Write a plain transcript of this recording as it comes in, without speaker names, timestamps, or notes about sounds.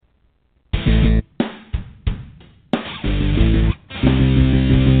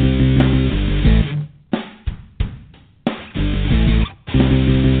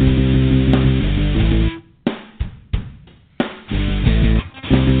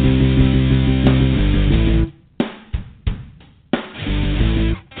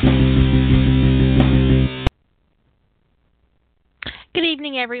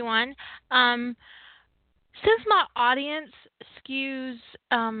everyone. Um, since my audience skews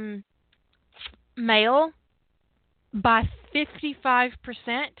male by 55%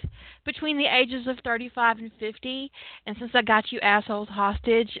 between the ages of 35 and 50, and since I got you assholes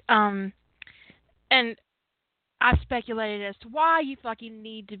hostage, and I've speculated as to why you fucking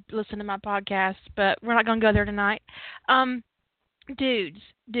need to listen to my podcast, but we're not going to go there tonight. Um, dudes,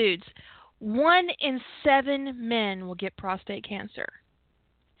 1 in 7 men will get prostate cancer.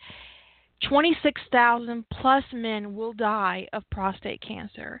 26,000 plus men will die of prostate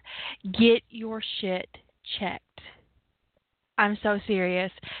cancer. Get your shit checked. I'm so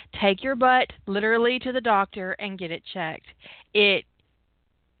serious. Take your butt literally to the doctor and get it checked.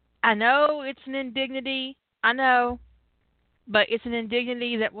 I know it's an indignity. I know. But it's an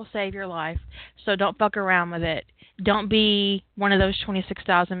indignity that will save your life. So don't fuck around with it. Don't be one of those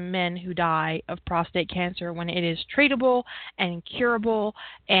 26,000 men who die of prostate cancer when it is treatable and curable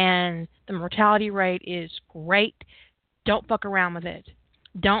and the mortality rate is great. Don't fuck around with it.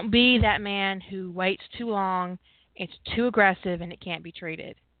 Don't be that man who waits too long, it's too aggressive, and it can't be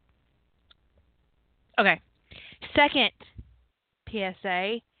treated. Okay. Second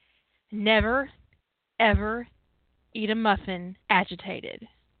PSA, never, ever eat a muffin agitated.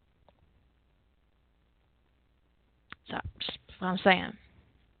 So, that's what I'm saying.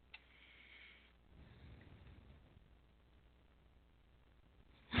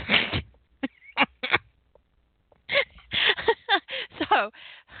 So,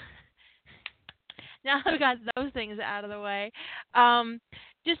 now that we got those things out of the way,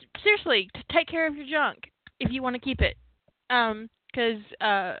 just seriously, take care of your junk if you want to keep it. Because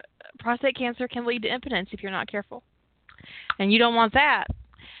prostate cancer can lead to impotence if you're not careful. And you don't want that.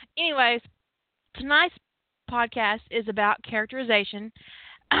 Anyways, tonight's podcast is about characterization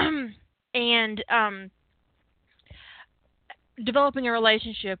and developing a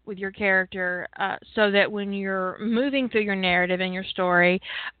relationship with your character so that when you're moving through your narrative and your story,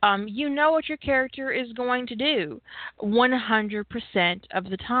 you know what your character is going to do 100% of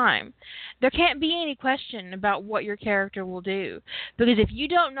the time. There can't be any question about what your character will do, because if you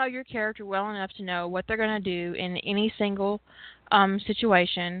don't know your character well enough to know what they're going to do in any single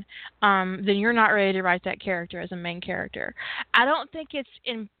situation, then you're not ready to write that character as a main character. I don't think it's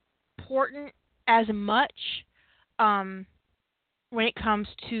important as much when it comes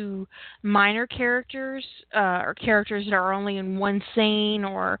to minor characters or characters that are only in one scene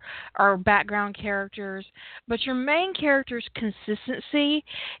or background characters, but your main character's consistency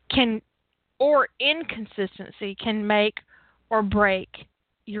or inconsistency can make or break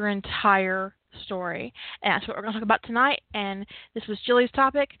your entire story. And that's what we're going to talk about tonight. And this was Jilly's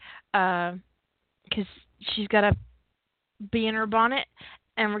topic because she's got a bee in her bonnet,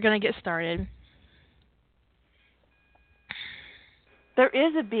 and we're going to get started. There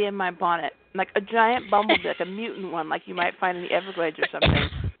is a bee in my bonnet, like a giant bumblebee, like a mutant one, like you might find in the Everglades or something.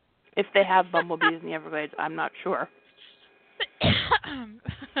 If they have bumblebees in the Everglades, I'm not sure.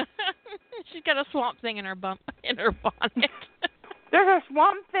 She's got a swamp thing in her bonnet. There's a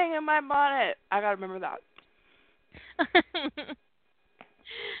swamp thing in my bonnet. I gotta remember that.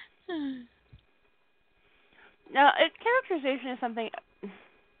 Now, characterization is something.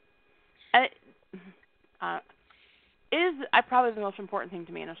 Is probably the most important thing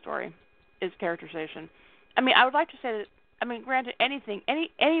to me in a story is characterization. I mean, I would like to say that. I mean, granted, any of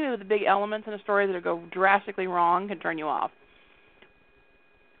the big elements in a story that go drastically wrong can turn you off.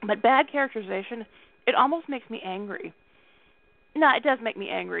 But bad characterization, it almost makes me angry. No, it does make me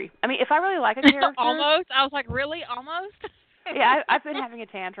angry. I mean, if I really like a character... Almost? I was like, really? Almost? Yeah, I've been having a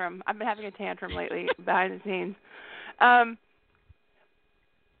tantrum. I've been having a tantrum lately behind the scenes.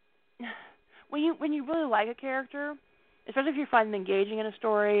 When you really like a character, especially if you find them engaging in a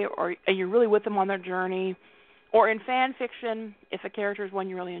story or you're really with them on their journey, or in fan fiction, if a character is one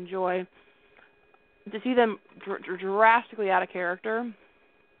you really enjoy, to see them drastically out of character...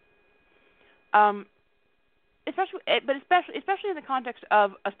 especially in the context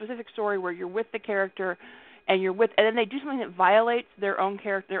of a specific story where you're with the character and then they do something that violates their own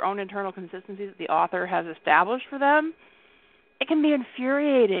character, their own internal consistency that the author has established for them, it can be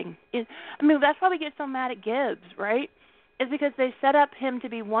infuriating. That's why we get so mad at Gibbs, right? Is because they set up him to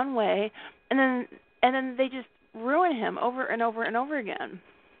be one way and then they just ruin him over and over and over again.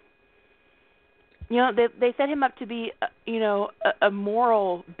 You know, they set him up to be, a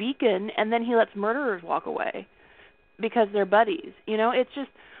moral beacon, and then he lets murderers walk away because they're buddies. You know, it's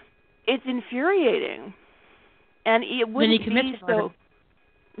infuriating, and it wouldn't be so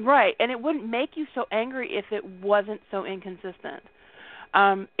right, and it wouldn't make you so angry if it wasn't so inconsistent.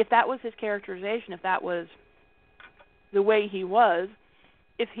 If that was his characterization, if that was the way he was,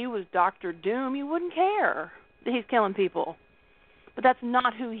 if he was Doctor Doom, you wouldn't care that he's killing people. But that's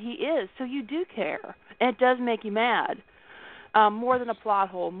not who he is, so you do care, and it does make you mad. More than a plot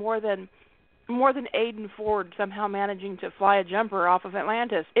hole, more than Aiden Ford somehow managing to fly a jumper off of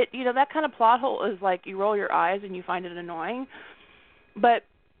Atlantis. That kind of plot hole is like you roll your eyes and you find it annoying, but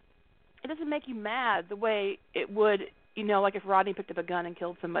it doesn't make you mad the way it would, like if Rodney picked up a gun and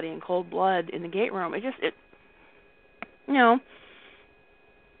killed somebody in cold blood in the gate room.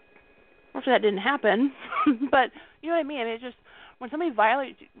 Hopefully that didn't happen, but you know what I mean? It's just, when somebody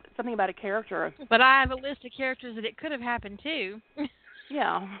violates something about a character. But I have a list of characters that it could have happened to.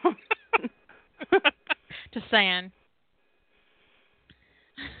 Yeah. Just saying.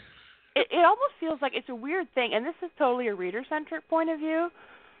 It almost feels like it's a weird thing, and this is totally a reader-centric point of view,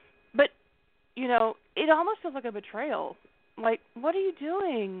 but, it almost feels like a betrayal. Like, what are you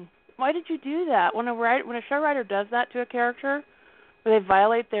doing? Why did you do that? When a show writer does that to a character, where they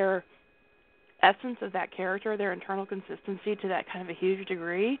violate their essence of that character, their internal consistency to that kind of a huge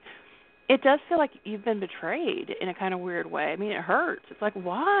degree, it does feel like you've been betrayed in a kind of weird way. I mean, it hurts. It's like,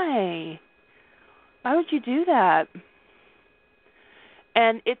 why? Why would you do that?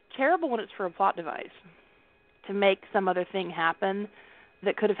 And it's terrible when it's for a plot device, to make some other thing happen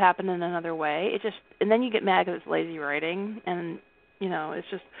that could have happened in another way. And then you get mad because it's lazy writing, and it's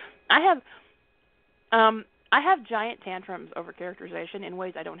just, I have giant tantrums over characterization in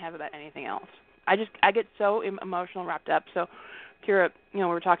ways I don't have about anything else. I get so emotional, wrapped up. So, Kira, we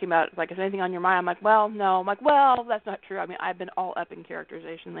were talking about, like, is there anything on your mind? I'm like, well, no. I'm like, well, that's not true. I mean, I've been all up in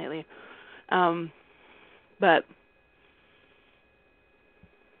characterization lately. But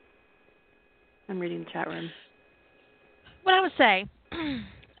I'm reading the chat room. What I would say,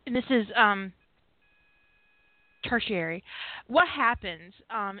 and this is tertiary, what happens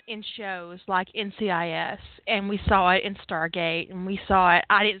in shows like NCIS, and we saw it in Stargate, and we saw it,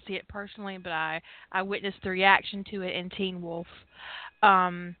 I didn't see it personally, but I witnessed the reaction to it in Teen Wolf.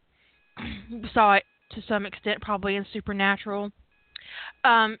 We saw it to some extent probably in Supernatural,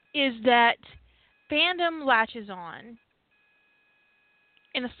 is that fandom latches on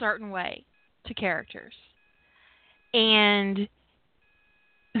in a certain way to characters, and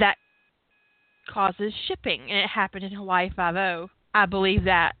that causes shipping, and it happened in Hawaii Five-0. I believe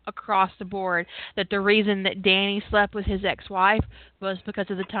that across the board, that the reason that Danny slept with his ex-wife was because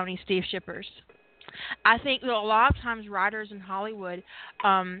of the Tony Steve shippers. I think that a lot of times writers in Hollywood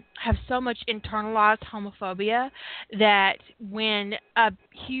have so much internalized homophobia that when a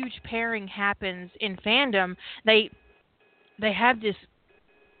huge pairing happens in fandom, they have this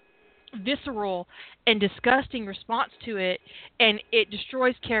visceral and disgusting response to it, and it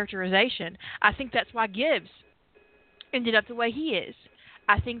destroys characterization. I think that's why Gibbs ended up the way he is.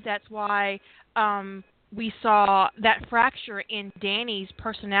 I think that's why we saw that fracture in Danny's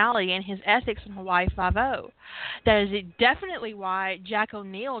personality and his ethics in Hawaii Five-0. That is definitely why Jack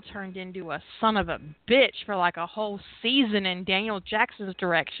O'Neill turned into a son of a bitch for like a whole season in Daniel Jackson's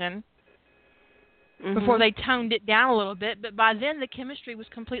direction. Mm-hmm. Before they toned it down a little bit, but by then the chemistry was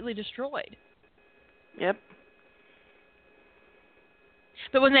completely destroyed. Yep.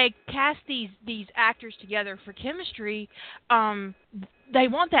 But when they cast these actors together for chemistry, they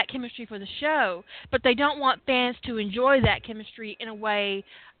want that chemistry for the show, but they don't want fans to enjoy that chemistry in a way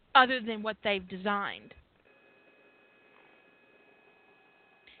other than what they've designed.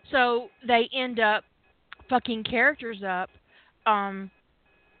 So they end up fucking characters up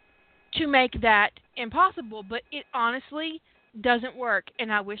to make that impossible, but it honestly doesn't work,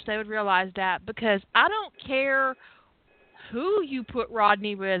 and I wish they would realize that, because I don't care who you put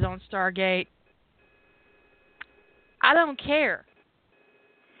Rodney with on Stargate. I don't care.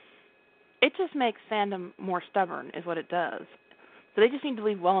 It just makes fandom more stubborn, is what it does. So they just need to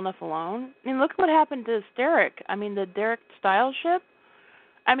leave well enough alone. I mean, look what happened to Derek. I mean, the Derek Styles ship.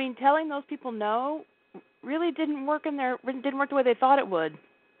 I mean, telling those people no really didn't work the way they thought it would.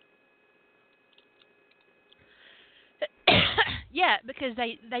 Yeah, because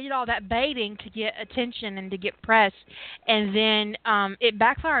they did all that baiting to get attention and to get press, and then it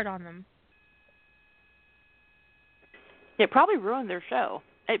backfired on them. It probably ruined their show.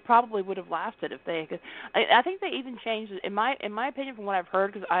 It probably would have lasted if they could. I think they even changed it. In my opinion, from what I've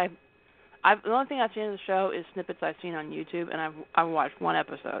heard, because the only thing I've seen of the show is snippets I've seen on YouTube, and I've watched one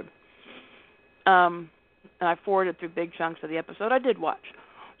episode. And I forwarded through big chunks of the episode I did watch.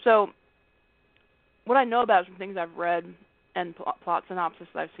 So what I know about some things I've read and plot synopsis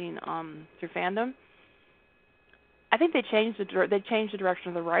that I've seen through fandom, I think they changed the direction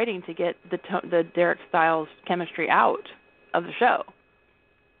of the writing to get the Derek Styles chemistry out of the show.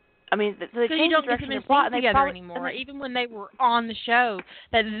 I mean, they So you changed the don't get direction them of in the plot, scenes and they together probably anymore. Even when they were on the show,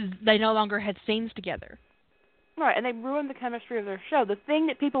 that they no longer had scenes together. right, and they ruined the chemistry of their show. The thing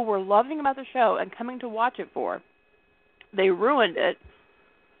that people were loving about the show and coming to watch it for, they ruined it.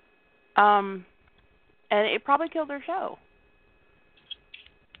 And it probably killed their show.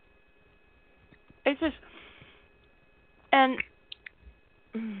 It's just, and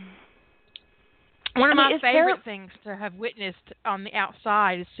one of my favorite things to have witnessed on the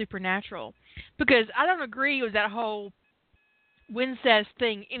outside is Supernatural, because I don't agree with that whole Wincest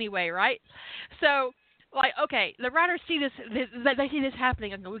thing anyway, right? So, like, okay, the writers see this they see this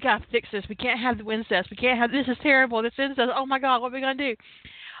happening, and go, we gotta fix this. We can't have the Wincest. We can't have this. Is terrible. This incest. Oh my God, what are we gonna do?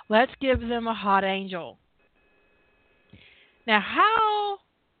 Let's give them a hot angel. Now, how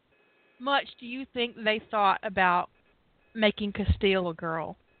much do you think they thought about making Castile a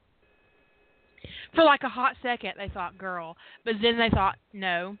girl? For like a hot second, they thought girl, but then they thought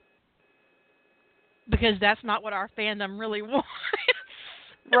no, because that's not what our fandom really wants.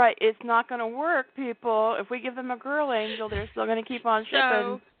 Right, it's not going to work, people. If we give them a girl angel, they're still going to keep on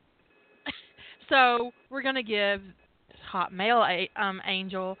shipping. So we're going to give hot male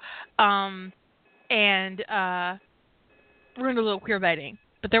angel, and we're going to do a little queer baiting.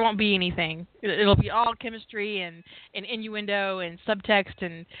 But there won't be anything. It'll be all chemistry and innuendo and subtext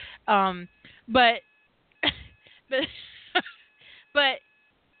and but but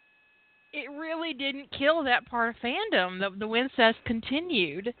it really didn't kill that part of fandom. The Wincest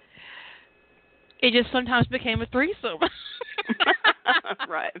continued. It just sometimes became a threesome.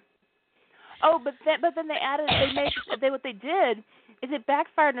 Right. Oh, but then what they did is it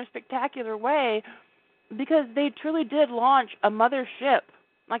backfired in a spectacular way, because they truly did launch a mother ship.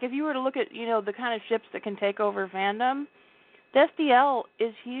 Like, if you were to look at, the kind of ships that can take over fandom, Destiel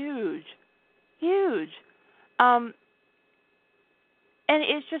is huge. Huge. And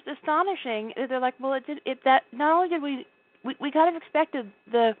it's just astonishing that they're like, well, that not only did we kind of expected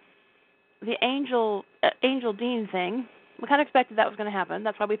the Angel Dean thing. We kind of expected that was going to happen.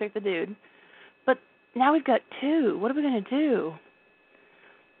 That's why we picked the dude. But now we've got two. What are we going to do?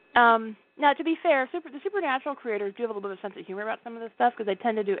 Now, to be fair, the Supernatural creators do have a little bit of sense of humor about some of this stuff, because they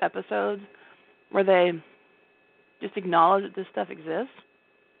tend to do episodes where they just acknowledge that this stuff exists.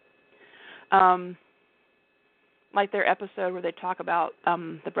 Like their episode where they talk about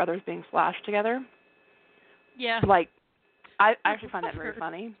the brothers being slashed together. Yeah. Like, I actually find that very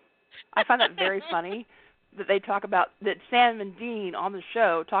funny. I find that very funny that they talk about, that Sam and Dean on the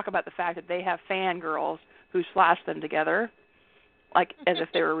show talk about the fact that they have fangirls who slash them together, like as if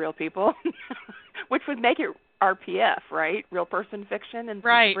they were real people, which would make it RPF, right? Real person fiction in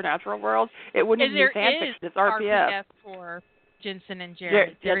the Supernatural world. It wouldn't be fan fiction. It's RPF for Jensen and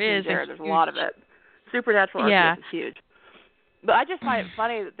Jared. There's a lot of it. Supernatural RPF is huge. But I just find it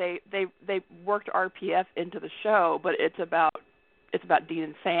funny that they worked RPF into the show, but it's about Dean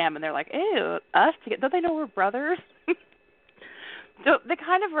and Sam, and they're like, ew, us together. Don't they know we're brothers? So they're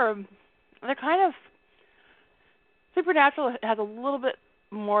kind of Supernatural has a little bit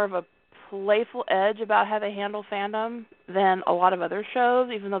more of a playful edge about how they handle fandom than a lot of other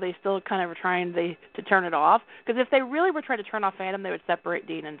shows, even though they still kind of are trying to turn it off. Because if they really were trying to turn off fandom, they would separate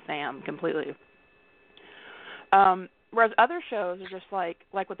Dean and Sam completely. Whereas other shows are just like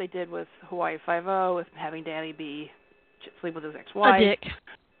what they did with Hawaii Five-0, with having Danny B sleep with his ex-wife. A dick.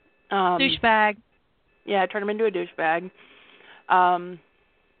 Douchebag. Yeah, turn him into a douchebag.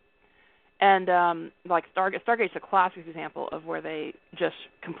 Like Stargate's a classic example of where they just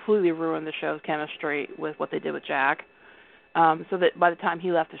completely ruined the show's chemistry with what they did with Jack. So that by the time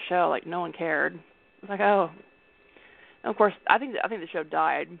he left the show, like, no one cared. It was like, oh. And of course, I think the show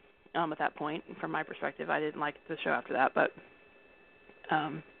died at that point. From my perspective, I didn't like the show after that, but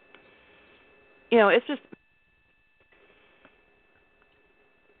it's just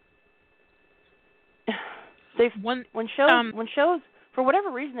when shows for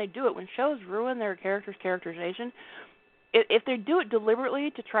whatever reason they do it, when shows ruin their characterization, if they do it deliberately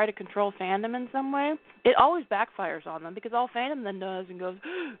to try to control fandom in some way, it always backfires on them, because all fandom then does and goes,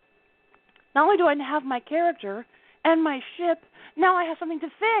 not only do I have my character and my ship, now I have something to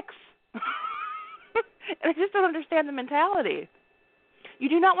fix. And I just don't understand the mentality. You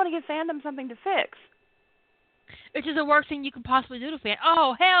do not want to give fandom something to fix. Which is the worst thing you could possibly do to fandom.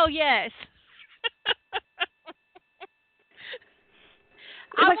 Oh, hell yes.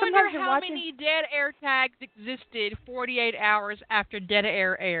 I wonder how many dead air tags existed 48 hours after Dead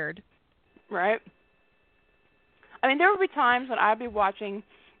Air aired. Right. I mean, there would be times when I'd be watching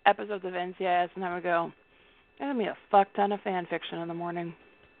episodes of NCIS and I would go, there's going to be a fuck ton of fan fiction in the morning.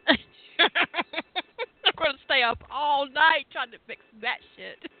 I'm going to stay up all night trying to fix that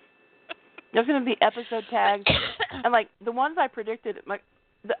shit. There's going to be episode tags, and like the ones I predicted,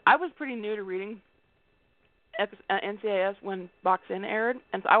 I was pretty new to reading NCIS when Boxed In aired,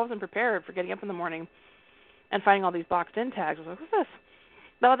 and so I wasn't prepared for getting up in the morning and finding all these Boxed In tags. I was like, what's this?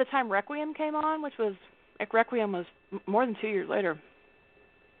 But by the time Requiem came on, Requiem was more than 2 years later,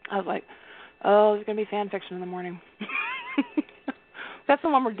 I was like, oh, there's going to be fan fiction in the morning. That's the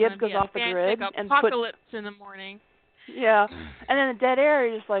one where Gibbs goes off the grid and apocalypse in the morning. Yeah, and then the dead air,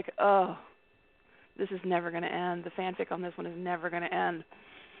 you're just like, oh, this is never going to end. The fanfic on this one is never going to end.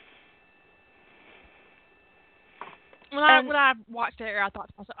 When I watched that air, I thought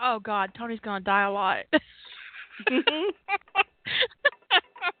to myself, oh God, Tony's going to die a lot.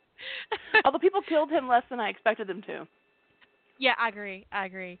 Although people killed him less than I expected them to. Yeah, I agree.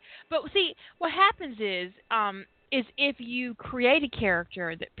 But see, what happens is if you create a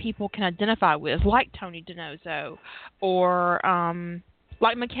character that people can identify with, like Tony DiNozzo, or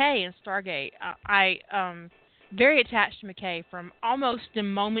like McKay in Stargate. I very attached to McKay from almost the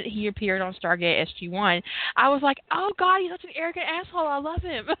moment he appeared on Stargate SG-1. I was like, oh God, he's such an arrogant asshole. I love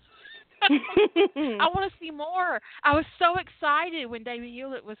him. I want to see more. I was so excited when David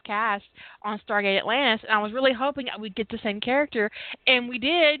Hewlett was cast on Stargate Atlantis, and I was really hoping we'd get the same character, and we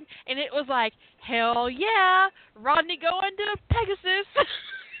did, and it was like, hell yeah, Rodney going to Pegasus.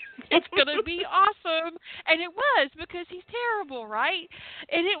 It's going to be awesome. And it was, because he's terrible, right?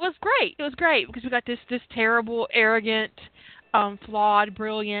 And it was great. It was great because we got this terrible, arrogant, flawed,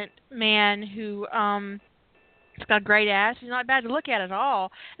 brilliant man who he's got a great ass. He's not bad to look at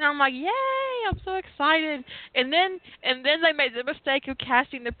all. And I'm like, yay, I'm so excited. And then they made the mistake of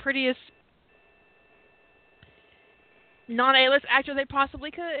casting the prettiest non-A-list actor they possibly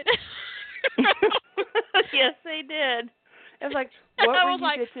could. Yes, they did. It was like, what were you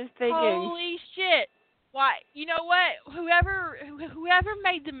bitches thinking? Holy shit. Why, you know what? Whoever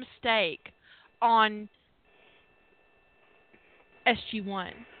made the mistake on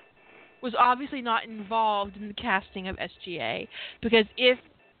SG-1 was obviously not involved in the casting of SG-A, because if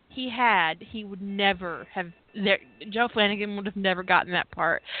he had, he would never have, Joe Flanagan would have never gotten that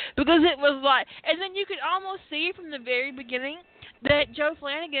part, because it was like, and then you could almost see from the very beginning that Joe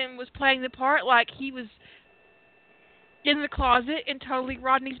Flanagan was playing the part like he was in the closet and totally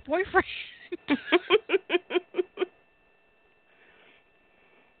Rodney's boyfriend.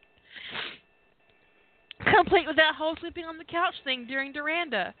 Complete with that whole sleeping on the couch thing during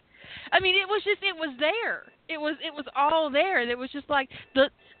Duranda. I mean, it was there. It was all there. It was just like the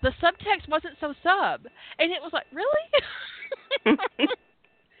subtext wasn't so sub, and it was like, really? And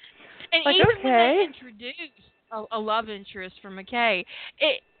like, even okay. when they introduced a love interest for McKay,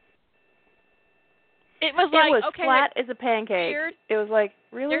 it was like, it was okay, flat as a pancake. Beard, it was like,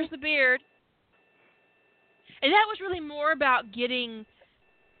 really? There's the beard. And that was really more about getting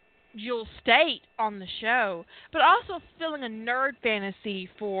Jewel State on the show, but also filling a nerd fantasy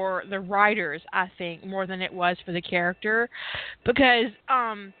for the writers, I think, more than it was for the character. Because,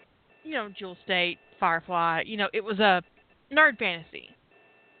 Jewel State, Firefly, it was a nerd fantasy.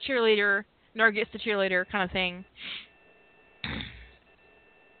 Cheerleader, nerd gets the cheerleader kind of thing.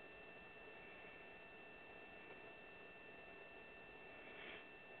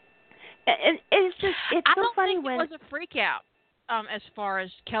 And it's so funny when... I don't think it was a freak out. As far as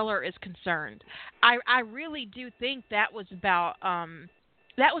Keller is concerned, I really do think that was about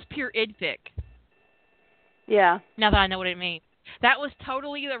that was pure idfic. Yeah. Now that I know what it means, that was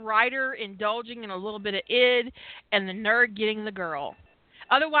totally the writer indulging in a little bit of id, and the nerd getting the girl.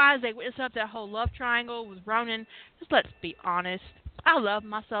 Otherwise, they would set up that whole love triangle with Ronan. Just let's be honest. I love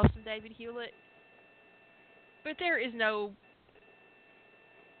myself some David Hewlett, but there is no.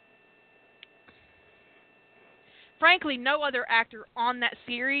 Frankly, no other actor on that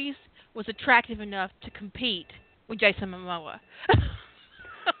series was attractive enough to compete with Jason Momoa.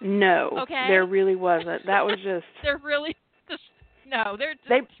 No, okay? There really wasn't. That was just. They're really just no. They're just...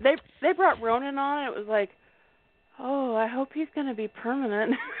 They brought Ronan on, and it was like, oh, I hope he's going to be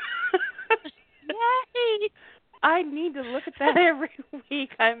permanent. Yay! I need to look at that every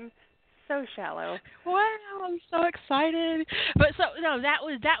week. I'm so shallow. Wow, I'm so excited. But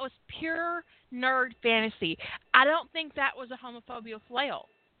that was pure nerd fantasy. I don't think that was a homophobia flail.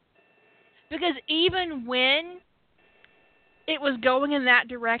 Because even when it was going in that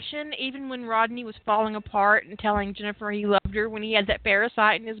direction, even when Rodney was falling apart and telling Jennifer he loved her when he had that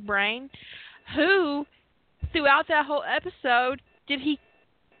parasite in his brain, who, throughout that whole episode, did he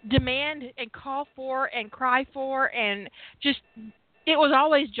demand and call for and cry for and just... It was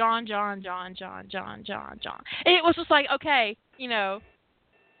always John. And it was just like, okay,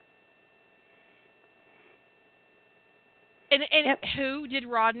 And Yep. who did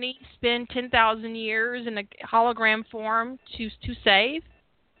Rodney spend 10,000 years in a hologram form to save?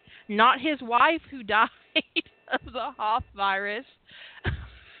 Not his wife who died of the Hoth virus,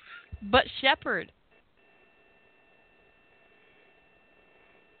 but Shepard.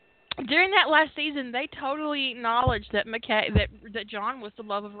 During that last season, they totally acknowledged that that John was the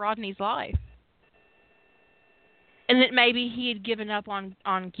love of Rodney's life, and that maybe he had given up on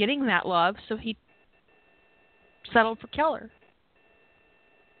getting that love, so he settled for Keller.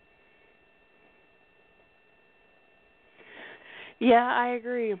 Yeah, I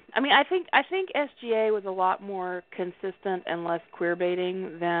agree. I mean, I think SGA was a lot more consistent and less queer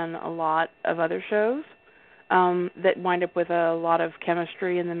baiting than a lot of other shows that wind up with a lot of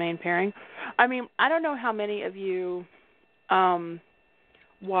chemistry in the main pairing. I mean, I don't know how many of you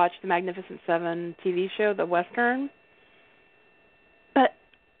watched the Magnificent Seven TV show, the Western, but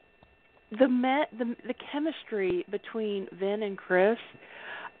the chemistry between Vin and Chris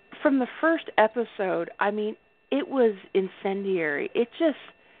from the first episode, I mean, it was incendiary. It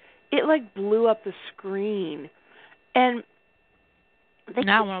like blew up the screen, and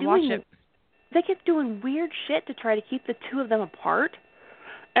now I want to watch it. They kept doing weird shit to try to keep the two of them apart,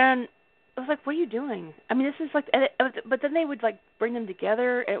 and I was like, "What are you doing?" I mean, this is like, but then they would like bring them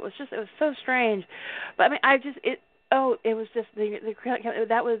together. It was so strange. But I mean, it was just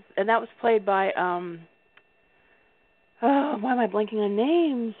that was played by why am I blanking on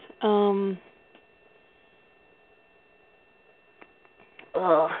names?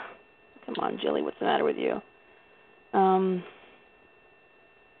 Come on, Jilly, what's the matter with you?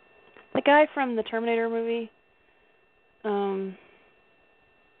 The guy from the Terminator movie.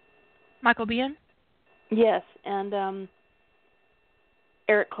 Michael Biehn? Yes, and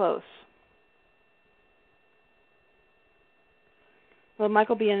Eric Close. Well,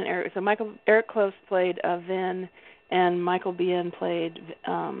 Michael Biehn and Eric Close played Vin, and Michael Biehn played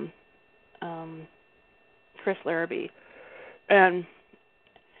Chris Larrabee, and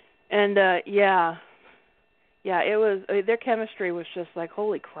it was their chemistry was just like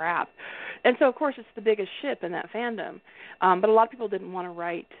holy crap, and so of course it's the biggest ship in that fandom, but a lot of people didn't want to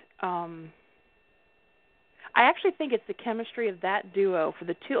write. I actually think it's the chemistry of that duo for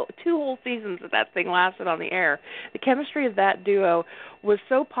the two whole seasons that thing lasted on the air. The chemistry of that duo was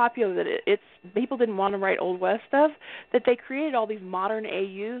so popular that it's people didn't want to write Old West stuff, that they created all these modern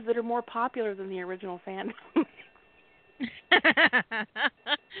AUs that are more popular than the original fandom.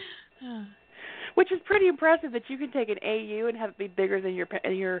 Which is pretty impressive that you can take an AU and have it be bigger than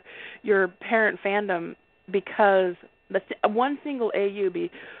your parent fandom, because one single AU be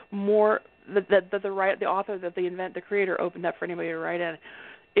more the author the creator opened up for anybody to write in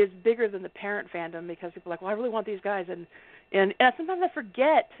is bigger than the parent fandom, because people are like, well, I really want these guys, and sometimes I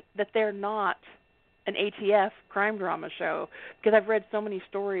forget that they're not an ATF crime drama show, because I've read so many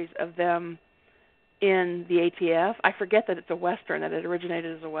stories of them in the ATF. I forget that it's a Western, that it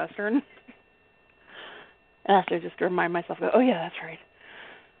originated as a Western. And I have to just remind myself, oh yeah, that's right.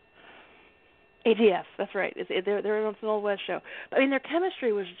 ATF, that's right. They're an Old West show. I mean, their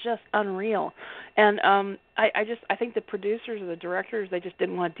chemistry was just unreal, and I think the producers or the directors, they just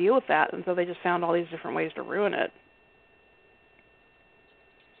didn't want to deal with that, and so they just found all these different ways to ruin it.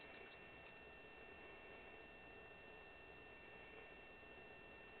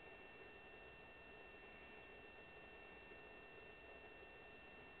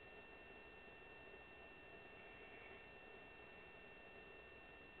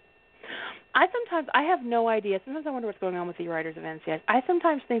 I have no idea. Sometimes I wonder what's going on with the writers of NCIS. I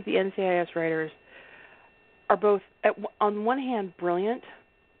sometimes think the NCIS writers are both, on one hand, brilliant,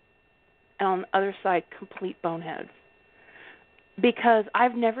 and on the other side, complete boneheads. Because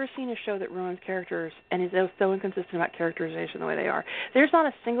I've never seen a show that ruins characters and is so inconsistent about characterization the way they are. There's not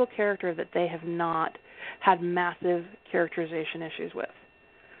a single character that they have not had massive characterization issues with.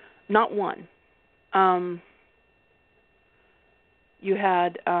 Not one. You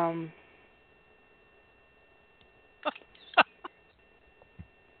had...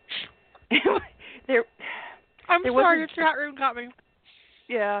 I'm sorry, your chat room got me.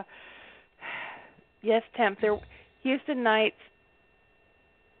 Yeah. Yes, Temp. Houston Nights,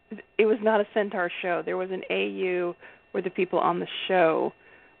 it was not a Centaur show. There was an AU where the people on the show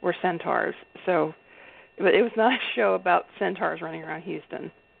were centaurs. So but it was not a show about centaurs running around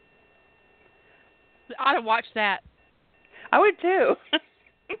Houston. I'd have watched that. I would too.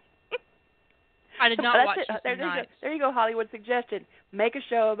 I did not watch Houston Nights. There you go, Hollywood suggestion. Make a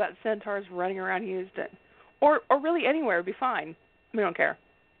show about centaurs running around Houston. Or really anywhere would be fine. We don't care.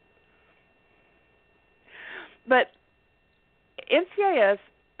 But NCIS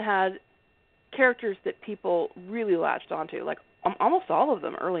had characters that people really latched onto, like almost all of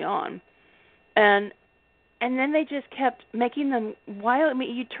them early on, and then they just kept making them wild. I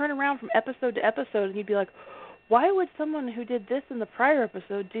mean, you turn around from episode to episode, and you'd be like, why would someone who did this in the prior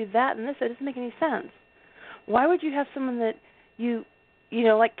episode do that and this? It doesn't make any sense. Why would you have someone that you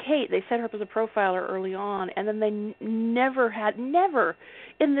know, like Kate? They set her up as a profiler early on, and then they never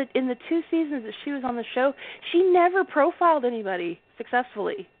in the 2 seasons that she was on the show, she never profiled anybody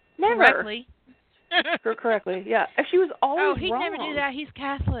successfully. Never. Correctly. Correctly, yeah. She was always he'd wrong. never do that. He's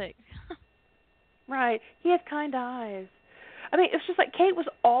Catholic. Right. He has kind eyes. I mean, it's just like Kate was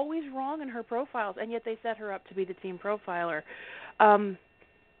always wrong in her profiles, and yet they set her up to be the team profiler. And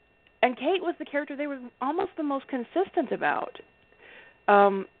Kate was the character they were almost the most consistent about.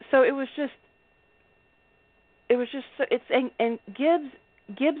 So it was just and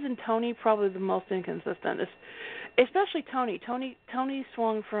Gibbs and Tony probably the most inconsistent, especially Tony. Tony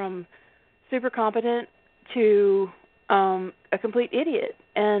swung from super competent to a complete idiot,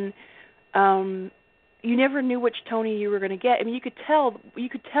 and you never knew which Tony you were going to get. I mean, you could tell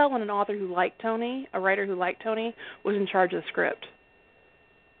when an author who liked Tony, a writer who liked Tony, was in charge of the script.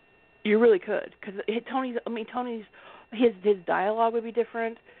 You really could, because Tony's his dialogue would be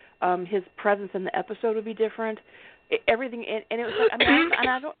different, his presence in the episode would be different, everything, and it was like, I mean, and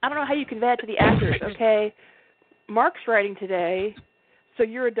I don't know how you convey it to the actors. Okay, Mark's writing today, so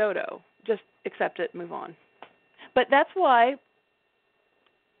you're a dodo. Just accept it, move on. But that's why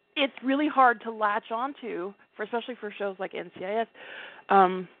it's really hard to latch onto, especially for shows like NCIS.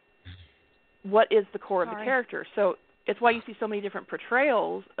 What is the core of the character? So it's why you see so many different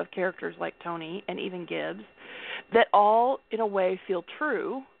portrayals of characters like Tony and even Gibbs that all, in a way, feel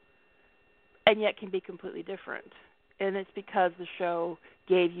true and yet can be completely different. And it's because the show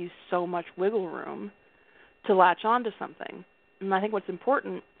gave you so much wiggle room to latch onto something. And I think what's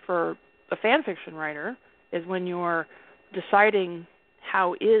important for a fan fiction writer is when you're deciding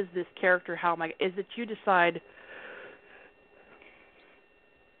how is this character, is that you decide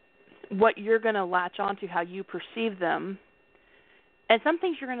what you're going to latch onto, how you perceive them, and some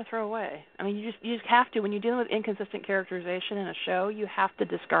things you're going to throw away. I mean, you just have to. When you're dealing with inconsistent characterization in a show, you have to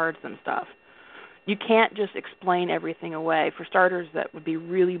discard some stuff. You can't just explain everything away. For starters, that would be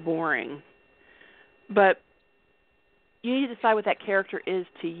really boring. But you need to decide what that character is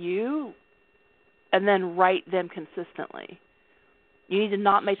to you and then write them consistently. You need to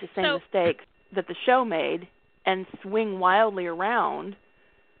not make the same mistakes that the show made and swing wildly around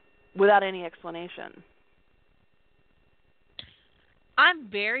without any explanation. I'm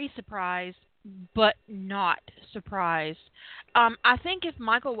very surprised, but not surprised. I think if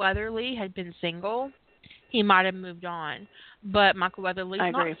Michael Weatherly had been single, he might have moved on. But Michael Weatherly's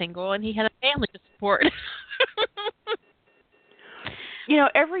not single, and he had a family to support. You know,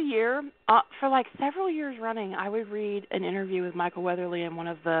 every year, for like several years running, I would read an interview with Michael Weatherly in one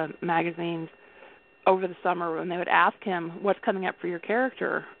of the magazines over the summer, and they would ask him, what's coming up for your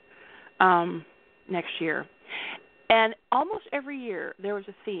character next year? And almost every year there was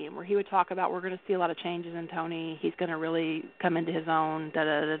a theme where he would talk about, we're going to see a lot of changes in Tony. He's going to really come into his own,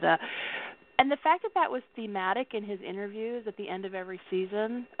 da-da-da-da. And the fact that that was thematic in his interviews at the end of every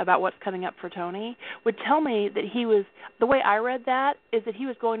season about what's coming up for Tony would tell me that he was, the way I read that, is that he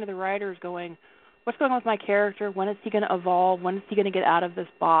was going to the writers going, what's going on with my character? When is he going to evolve? When is he going to get out of this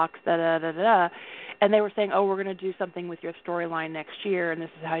box? Da-da-da-da. And they were saying, oh, we're going to do something with your storyline next year, and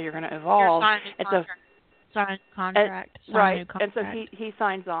this is how you're going to evolve. Sign contract. Right. And so he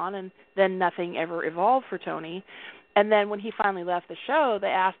signs on, and then nothing ever evolved for Tony. And then when he finally left the show, they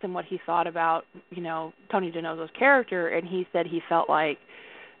asked him what he thought about, you know, Tony DiNozzo's character, and he said he felt like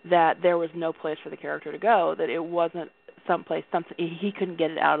that there was no place for the character to go, that it wasn't something he couldn't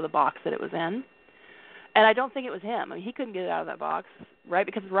get it out of the box that it was in. And I don't think it was him. I mean, he couldn't get it out of that box, right,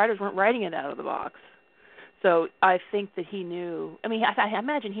 because the writers weren't writing it out of the box. So I think that he knew, I mean, I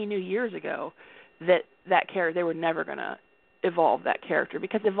imagine he knew years ago that character, they were never going to evolve that character,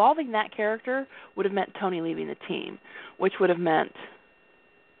 because evolving that character would have meant Tony leaving the team, which would have meant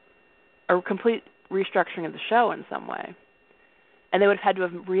a complete restructuring of the show in some way. And they would have had to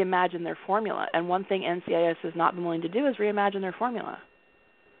have reimagined their formula. And one thing NCIS has not been willing to do is reimagine their formula.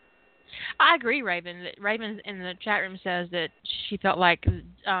 I agree, Raven. Raven in the chat room says that she felt like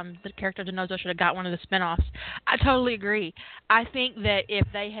the character DiNozzo should have got one of the spinoffs. I totally agree. I think that if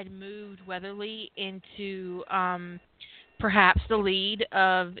they had moved Weatherly into perhaps the lead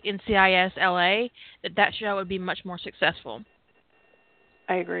of NCIS LA, that show would be much more successful.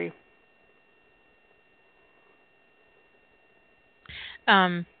 I agree.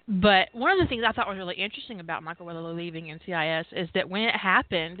 But one of the things I thought was really interesting about Michael Weatherly leaving NCIS is that when it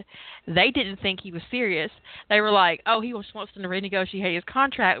happened, they didn't think he was serious. They were like, "Oh, he just wants to renegotiate his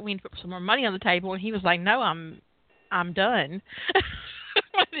contract. We need to put some more money on the table." And he was like, "No, I'm done."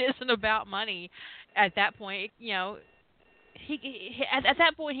 It isn't about money. At that point, at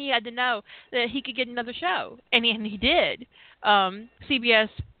that point he had to know that he could get another show, and he did. CBS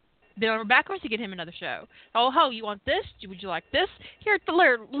bent over backwards to get him another show. Oh, you want this? Would you like this? Here,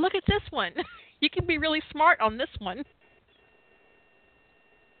 look at this one. You can be really smart on this one.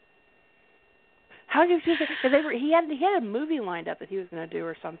 How did you? Because he had a movie lined up that he was going to do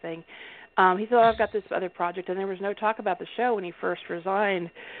or something. He said, I've got this other project, and there was no talk about the show when he first resigned,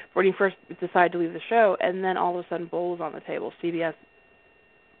 when he first decided to leave the show, and then all of a sudden Bull was on the table. CBS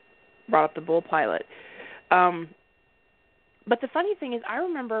brought up the Bull pilot. But the funny thing is, I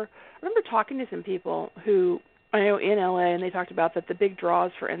remember talking to some people who I know in LA, and they talked about that the big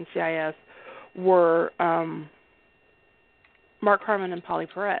draws for NCIS were Mark Harmon and Polly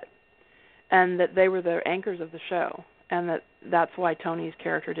Perrette, and that they were the anchors of the show, and that's why Tony's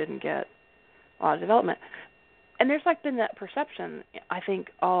character didn't get a lot of development. And there's been that perception, I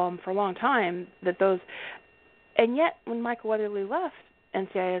think, for a long time that those, and yet when Michael Weatherly left,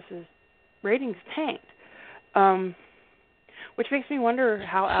 NCIS's ratings tanked. Which makes me wonder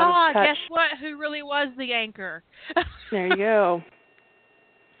how out of touch. Guess what? Who really was the anchor? There you go.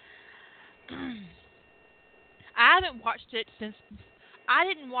 I haven't watched it since. I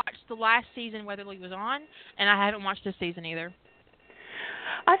didn't watch the last season Weatherly was on, and I haven't watched this season either.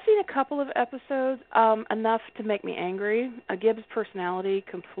 I've seen a couple of episodes, enough to make me angry. Gibbs' personality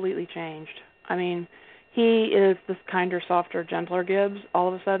completely changed. I mean, he is this kinder, softer, gentler Gibbs all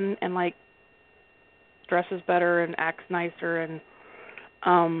of a sudden, and dresses better and acts nicer and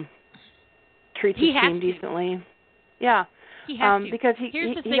treats his team decently. Yeah. He has to. Because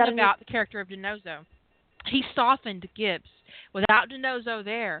Here's the thing about the character of DiNozzo. He softened Gibbs. Without DiNozzo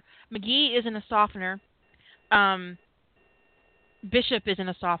there, McGee isn't a softener. Bishop isn't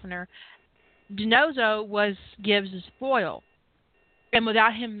a softener. DiNozzo was Gibbs' foil. And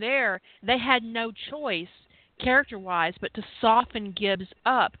without him there, they had no choice, character-wise, but to soften Gibbs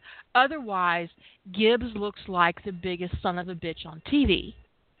up. Otherwise, Gibbs looks like the biggest son of a bitch on TV.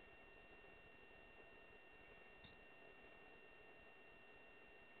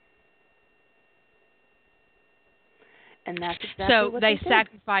 And that's exactly what they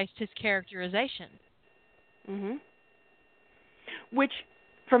sacrificed his characterization. Mm-hmm. Which,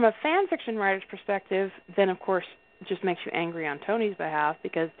 from a fan fiction writer's perspective, then of course just makes you angry on Tony's behalf,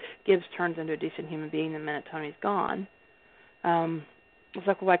 because Gibbs turns into a decent human being the minute Tony's gone. It's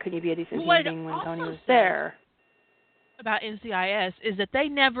like, well, why couldn't you be a decent human being when Tony was there? About NCIS is that they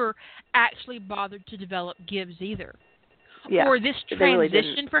never actually bothered to develop Gibbs either. Yeah, or this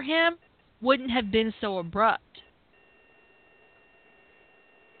transition for him wouldn't have been so abrupt.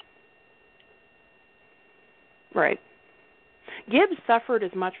 Right. Gibbs suffered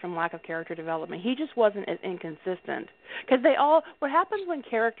as much from lack of character development. He just wasn't as inconsistent. Because what happens when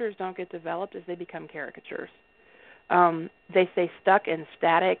characters don't get developed is they become caricatures. They stay stuck and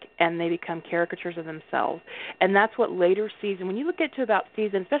static, and they become caricatures of themselves. And that's what later season, when you look at to about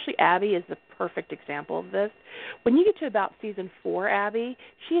season, especially Abby is the perfect example of this. When you get to about season 4 Abby,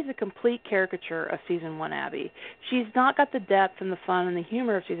 she is a complete caricature of season 1 Abby. She's not got the depth and the fun and the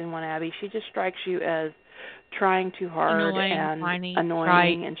humor of season 1 Abby. She just strikes you as trying too hard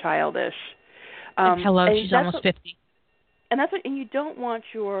annoying and childish. And she's almost 50. And you don't want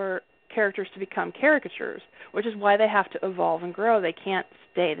your characters to become caricatures, which is why they have to evolve and grow. They can't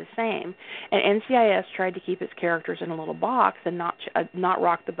stay the same. And NCIS tried to keep its characters in a little box and not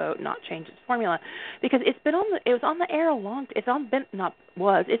rock the boat, not change its formula, because it's been on the air a long. It's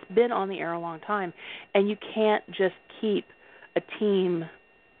been on the air a long time, and you can't just keep a team,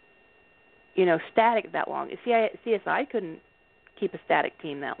 static that long. CSI couldn't keep a static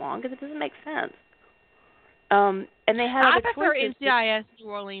team that long because it doesn't make sense. And they had I prefer NCIS New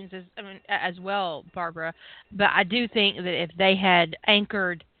Orleans as well, Barbara. But I do think that if they had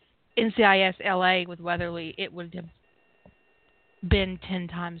anchored NCIS LA with Weatherly, it would have been 10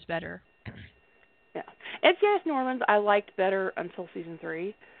 times better. Yeah, NCIS New Orleans I liked better until season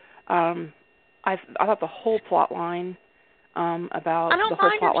 3. I thought the whole plot line about the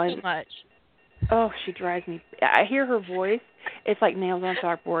whole plot line. I don't mind her too much. Oh, she drives me. I hear her voice. It's like nails on a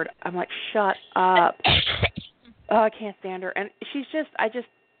chalkboard. I'm like, shut up. Oh, I can't stand her. And she's just, I just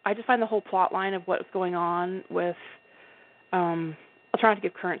find the whole plot line of what's going on with, I'll try not to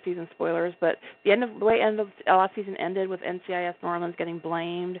give current season spoilers, but the way end of last season ended with NCIS New Orleans getting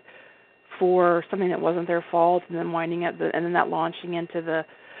blamed for something that wasn't their fault, and then and then that launching into the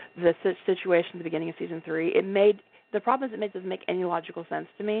the situation at the beginning of season 3. The problem is it doesn't make any logical sense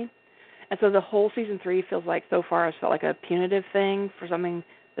to me. And so the whole season 3 feels like, so far, it's felt like a punitive thing for something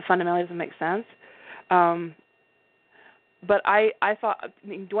that fundamentally doesn't make sense. But I thought,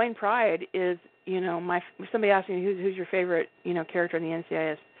 Dwayne Pride is, somebody asked me who's your favorite, character in the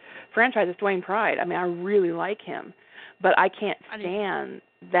NCIS franchise. It's Dwayne Pride. I mean, I really like him, but I can't stand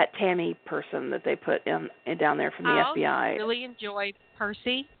that Tammy person that they put in down there from the FBI. I really enjoy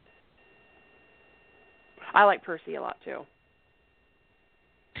Percy. I like Percy a lot too.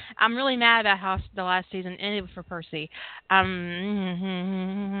 I'm really mad about how the last season ended for Percy. That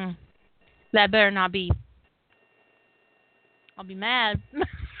better not be. I'll be mad.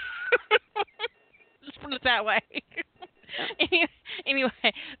 Just put it that way. Anyway,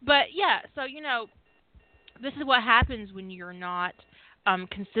 but yeah, so this is what happens when you're not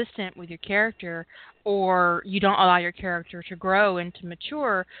consistent with your character, or you don't allow your character to grow and to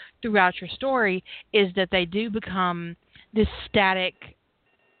mature throughout your story, is that they do become this static,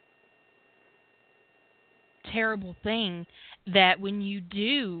 terrible thing that when you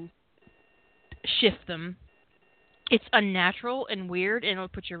do shift them, it's unnatural and weird, and it'll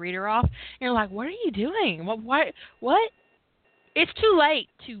put your reader off. And you're like, what are you doing? What? It's too late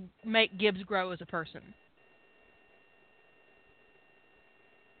to make Gibbs grow as a person.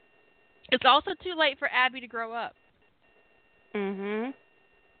 It's also too late for Abby to grow up. Mhm.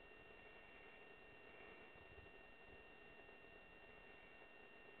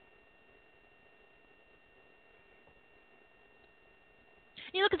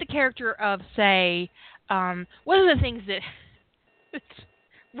 You look at the character of, say, one of the things that it's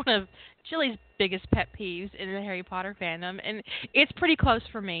one of Chili's biggest pet peeves in the Harry Potter fandom, and it's pretty close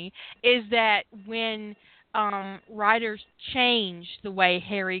for me, is that when writers change the way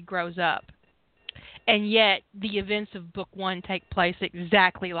Harry grows up, and yet the events of Book 1 take place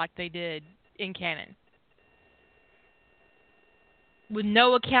exactly like they did in canon, with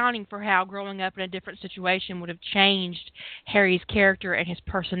no accounting for how growing up in a different situation would have changed Harry's character and his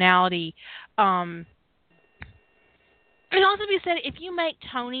personality. It can also be said, if you make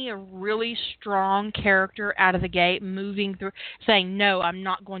Tony a really strong character out of the gate, moving through, saying, no, I'm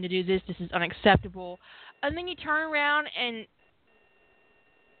not going to do this, this is unacceptable, and then you turn around and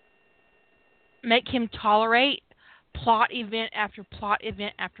make him tolerate plot event after plot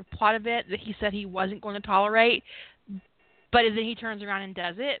event after plot event that he said he wasn't going to tolerate, but then he turns around and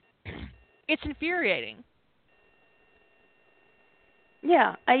does it, it's infuriating.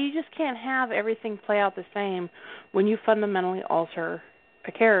 Yeah, you just can't have everything play out the same when you fundamentally alter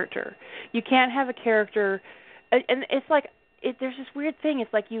a character. You can't have a character, and it's like, there's this weird thing.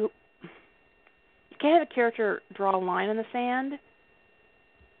 It's like you can't have a character draw a line in the sand,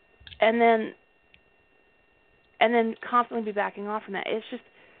 and then constantly be backing off from that. It's just,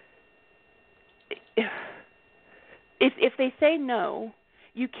 if they say no,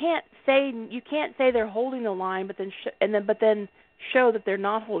 you can't say they're holding the line, but then show that they're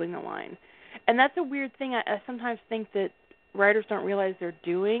not holding the line. And that's a weird thing I sometimes think that writers don't realize they're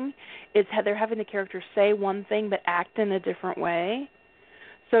doing, is how they're having the character say one thing but act in a different way.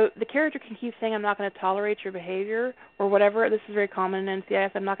 So the character can keep saying, I'm not going to tolerate your behavior, or whatever. This is very common in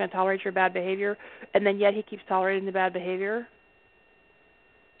NCIS. I'm not going to tolerate your bad behavior. And then yet he keeps tolerating the bad behavior.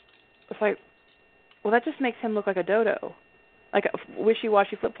 It's like, well, that just makes him look like a dodo. Like a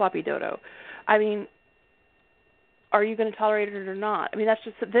wishy-washy, flip-floppy dodo. I mean, are you going to tolerate it or not? I mean,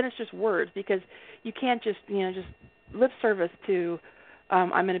 then it's just words, because you can't just lip service to I'm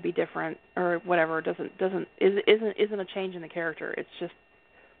going to be different or whatever. Isn't a change in the character. It's just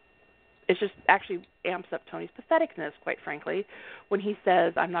actually amps up Tony's patheticness, quite frankly, when he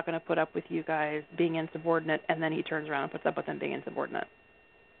says, I'm not going to put up with you guys being insubordinate, and then he turns around and puts up with them being insubordinate.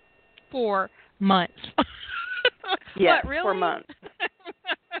 For months. Yeah, what, really? For months.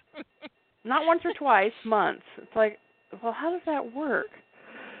 Not once or twice, months. It's like, well, how does that work?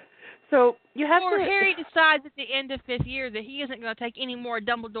 So you have to... Harry decides at the end of 5th year that he isn't going to take any more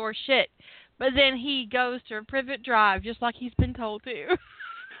Dumbledore shit, but then he goes to Privet Drive just like he's been told to.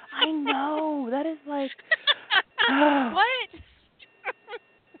 I know. That is like... What?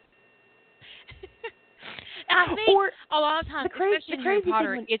 I think a lot of times, especially in Harry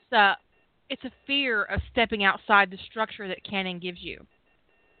Potter, it's a fear of stepping outside the structure that canon gives you.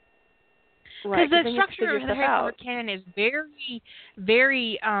 Because the structure of the Harry Potter canon is very,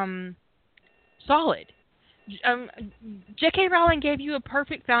 very solid. J.K. Rowling gave you a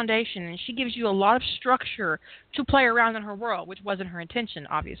perfect foundation, and she gives you a lot of structure to play around in her world, which wasn't her intention,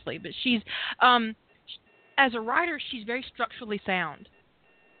 obviously. But she's, as a writer, she's very structurally sound.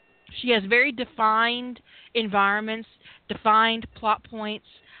 She has very defined environments, defined plot points,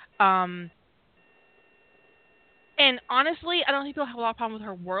 And honestly, I don't think people have a lot of problem with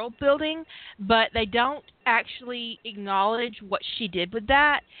her world building, but they don't actually acknowledge what she did with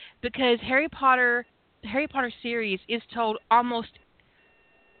that, because the Harry Potter series is told almost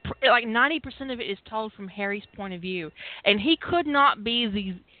like 90% of it is told from Harry's point of view, and he could not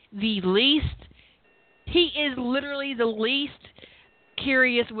be the least. He is literally the least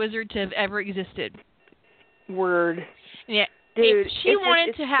curious wizard to have ever existed. Word. Yeah, Dude, if she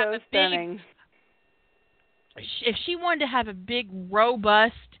wanted to have so a stunning. if she wanted to have a big,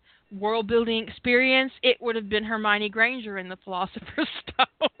 robust world building experience, it would have been Hermione Granger in the Philosopher's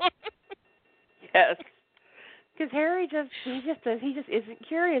Stone. Yes. Because Harry he just isn't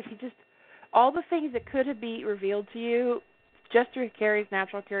curious. All the things that could have been revealed to you just through Harry's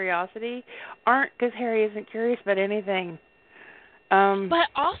natural curiosity aren't, because Harry isn't curious about anything. But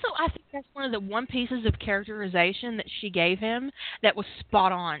also, I think that's one of the one pieces of characterization that she gave him that was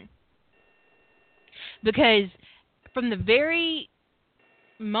spot on. Because from the very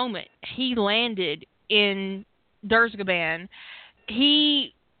moment he landed in Durzgaban,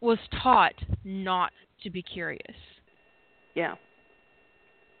 he was taught not to be curious. Yeah.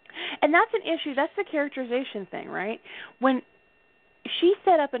 And that's an issue. That's the characterization thing, right? When she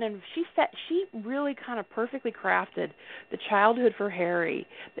set up she really kind of perfectly crafted the childhood for Harry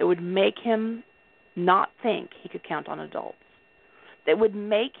that would make him not think he could count on adults. That would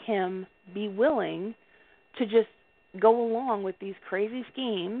make him be willing to just go along with these crazy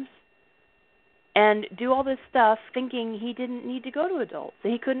schemes and do all this stuff thinking he didn't need to go to adults,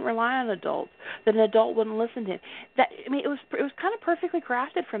 that he couldn't rely on adults, that an adult wouldn't listen to him. It was kind of perfectly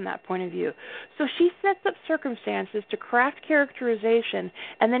crafted from that point of view. So she sets up circumstances to craft characterization,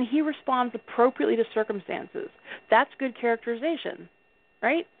 and then he responds appropriately to circumstances. That's good characterization,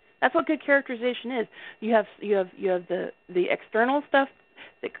 right? That's what good characterization is. You have the external stuff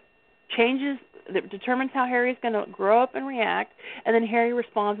that changes, that determines how Harry's going to grow up and react, and then Harry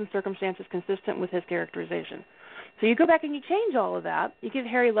responds in circumstances consistent with his characterization. So you go back and you change all of that. You give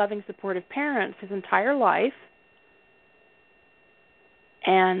Harry loving, supportive parents his entire life,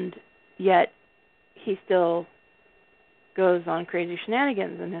 and yet he still goes on crazy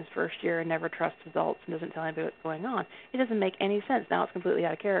shenanigans in his first year and never trusts adults and doesn't tell anybody what's going on. It doesn't make any sense. Now it's completely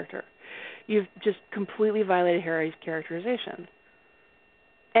out of character. You've just completely violated Harry's characterization.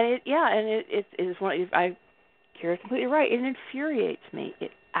 And it is one. Kira's completely right. It infuriates me.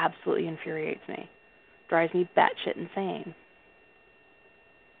 It absolutely infuriates me. Drives me batshit insane.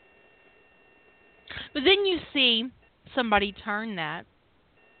 But then you see somebody turn that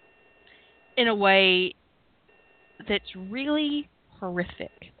in a way that's really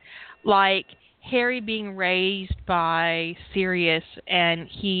horrific, like Harry being raised by Sirius, and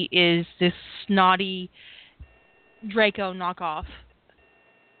he is this snotty Draco knockoff.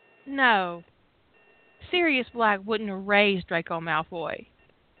 No. Sirius Black wouldn't have raised Draco Malfoy.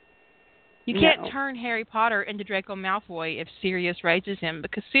 You can't turn Harry Potter into Draco Malfoy if Sirius raises him,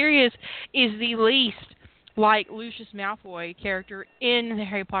 because Sirius is the least like Lucius Malfoy character in the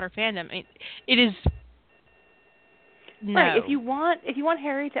Harry Potter fandom. It is no. Right. If you want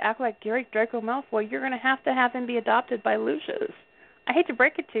Harry to act like Draco Malfoy, you're going to have him be adopted by Lucius. I hate to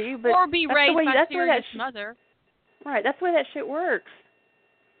break it to you, but or be raised by Sirius' mother. Right. That's the way that shit works.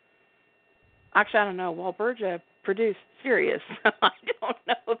 Actually, I don't know. Walburga produced Sirius. I don't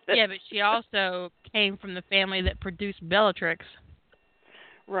know. Yeah, but she also came from the family that produced Bellatrix.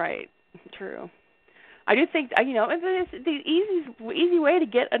 Right. True. I do think, the easy way to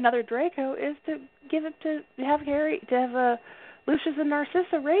get another Draco is to have Lucius and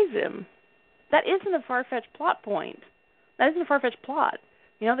Narcissa raise him. That isn't a far-fetched plot point. That isn't a far-fetched plot.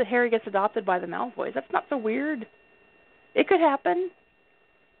 That Harry gets adopted by the Malfoys. That's not so weird. It could happen.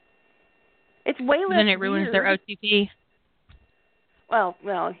 It's way less. Then it ruins weird. their OTP. Well,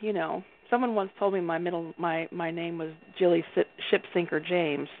 someone once told me my name was Jilly Ship Sinker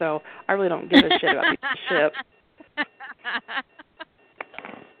James, so I really don't give a shit about the ship.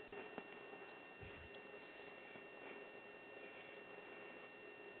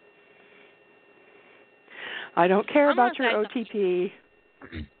 I don't care about your OTP.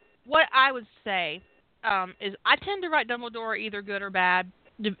 What I would say is I tend to write Dumbledore either good or bad,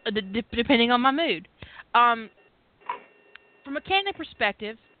 depending on my mood. From a canon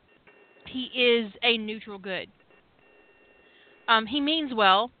perspective, he is a neutral good. He means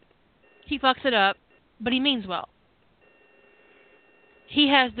well. He fucks it up, but he means well. He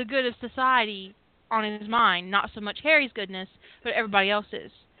has the good of society on his mind, not so much Harry's goodness, but everybody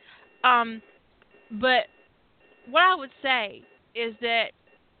else's. But what I would say is that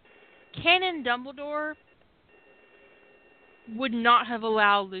canon Dumbledore would not have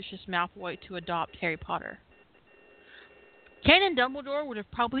allowed Lucius Malfoy to adopt Harry Potter. Canon Dumbledore would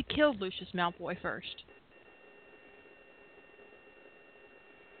have probably killed Lucius Malfoy first.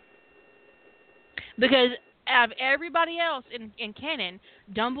 Because out of everybody else in canon,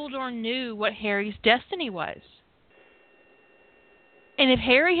 Dumbledore knew what Harry's destiny was. And if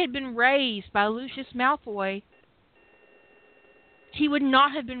Harry had been raised by Lucius Malfoy, he would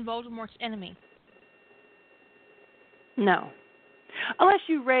not have been Voldemort's enemy. No. Unless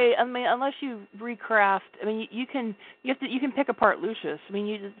you recraft. I mean, you can pick apart Lucius. I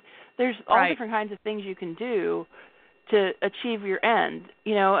mean, there's all different kinds of things you can do to achieve your end.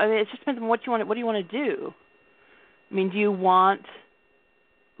 You know, I mean, it just depends on what you want. What do you want to do? I mean, do you want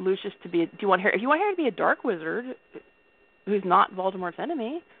Lucius to be? Do you want Harry? If you want Harry to be a dark wizard who's not Voldemort's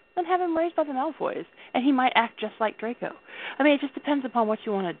enemy, then have him raised by the Malfoys, and he might act just like Draco. I mean, it just depends upon what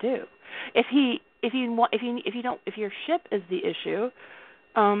you want to do. If your ship is the issue,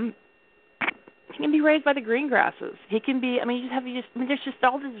 he can be raised by the green grasses. He can be. I mean, there's just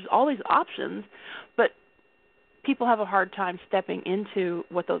all these options, but people have a hard time stepping into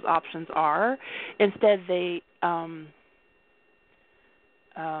what those options are. Instead, they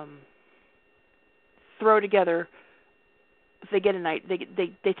throw together. If they get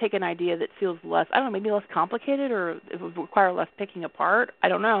they take an idea that feels less, I don't know, maybe less complicated, or it would require less picking apart. I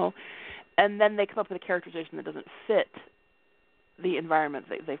don't know, and then they come up with a characterization that doesn't fit the environment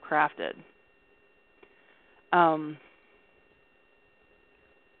that they've crafted. I'm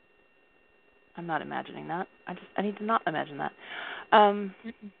not imagining that. I need to not imagine that.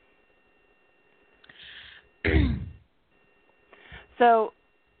 So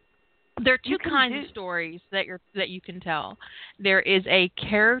there are two kinds of stories that you can tell. There is a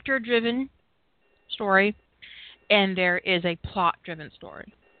character-driven story, and there is a plot-driven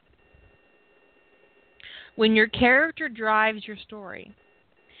story. When your character drives your story,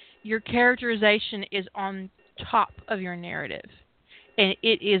 your characterization is on top of your narrative, and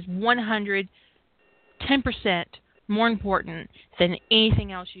it is 110% more important than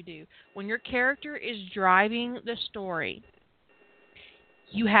anything else you do. When your character is driving the story,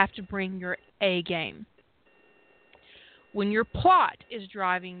 you have to bring your A game. When your plot is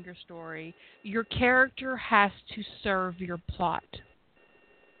driving your story, your character has to serve your plot.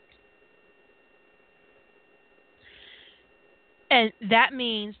 And that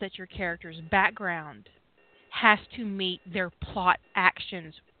means that your character's background has to meet their plot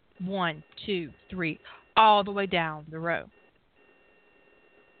actions 1, 2, 3, all the way down the row.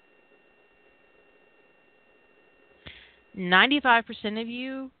 "95% of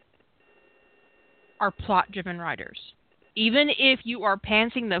you are plot-driven writers. Even if you are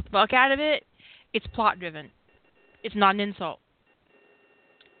pantsing the fuck out of it, it's plot-driven. It's not an insult.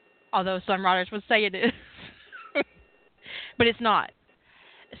 Although some writers would say it is. But it's not.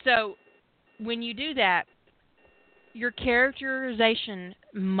 So when you do that, your characterization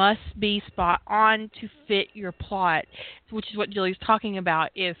must be spot on to fit your plot, which is what Jilly's talking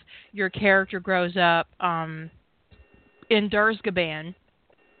about. If your character grows up in Dursgaban,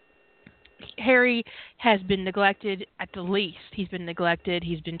 Harry has been neglected at the least. He's been neglected.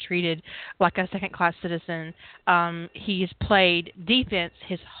 He's been treated like a second-class citizen. He's played defense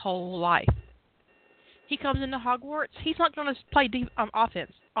his whole life. He comes into Hogwarts, he's not going to play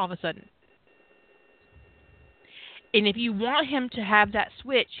offense all of a sudden. And if you want him to have that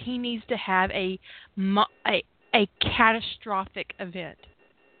switch, he needs to have a catastrophic event.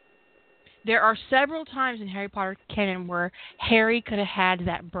 There are several times in Harry Potter canon where Harry could have had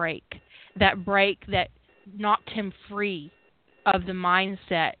that break that knocked him free of the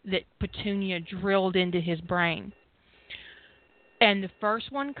mindset that Petunia drilled into his brain. And the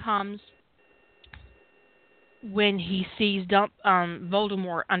first one comes when he sees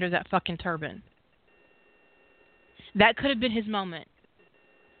Voldemort under that fucking turban. That could have been his moment.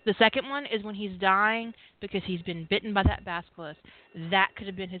 The second one is when he's dying because he's been bitten by that basilisk. That could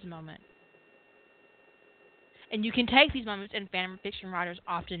have been his moment. And you can take these moments, and fan fiction writers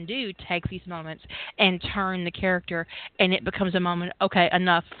often do take these moments and turn the character, and it becomes a moment, okay,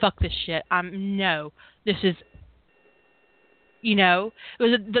 enough, fuck this shit. This is,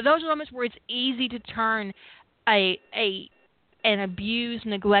 those are moments where it's easy to turn an abused,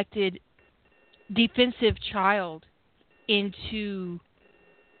 neglected, defensive child into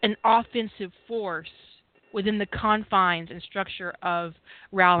an offensive force within the confines and structure of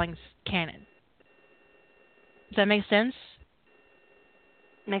Rowling's canon. Does that make sense?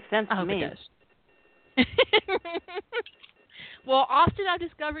 Makes sense to me. I hope it does. Well, often I've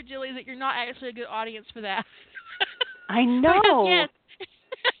discovered, Jilly, that you're not actually a good audience for that. I know. Yes.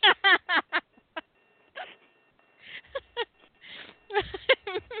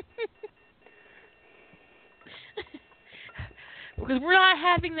 because we're not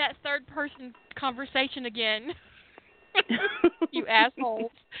having that third person conversation again. You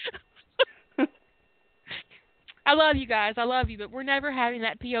assholes. I love you guys. I love you, but we're never having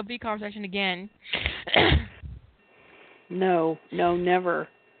that POV conversation again. No, never.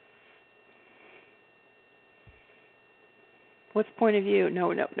 What's point of view?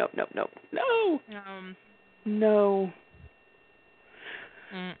 No. No.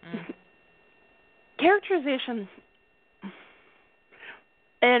 Characterization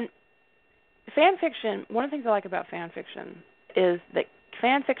and fan fiction. One of the things I like about fan fiction is that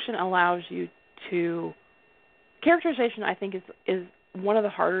fan fiction allows you to characterization. I think is one of the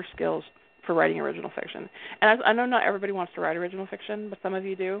harder skills for writing original fiction. And I know not everybody wants to write original fiction, but some of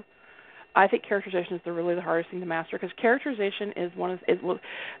you do. I think characterization is really the hardest thing to master because characterization is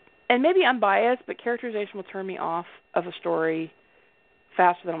and maybe I'm biased, but characterization will turn me off of a story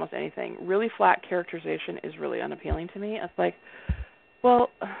faster than almost anything. Really flat characterization is really unappealing to me. It's like, well,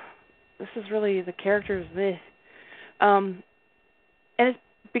 this is really the characters. And it's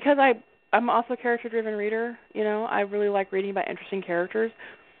because I'm also a character-driven reader. You know, I really like reading about interesting characters.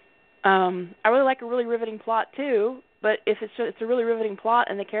 I really like a really riveting plot too. But if it's a really riveting plot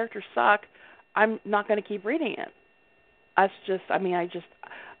and the characters suck, I'm not going to keep reading it. I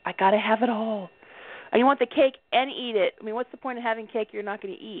got to have it all. And you want the cake and eat it. I mean, what's the point of having cake you're not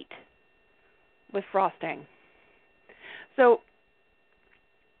going to eat with frosting? So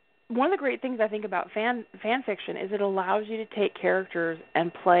one of the great things I think about fan fiction is it allows you to take characters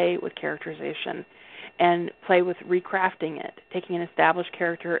and play with characterization and play with recrafting it, taking an established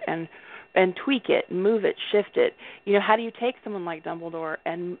character and tweak it, move it, shift it. You know, how do you take someone like Dumbledore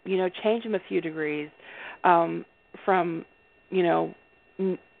and, you know, change him a few degrees from, you know,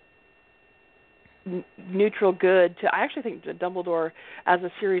 neutral good to, I actually think Dumbledore, as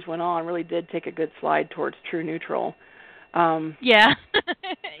the series went on, really did take a good slide towards true neutral. Yeah.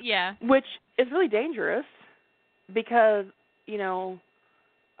 Yeah. Which is really dangerous because, you know,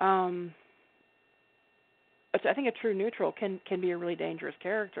 I think a true neutral can be a really dangerous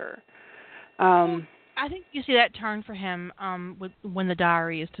character. I think you see that turn for him when the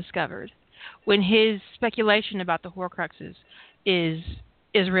diary is discovered, when his speculation about the Horcruxes is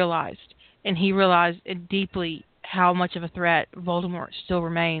realized, and he realized deeply how much of a threat Voldemort still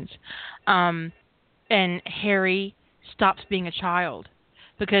remains, and Harry stops being a child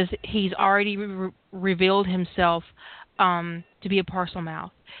because he's already revealed himself to be a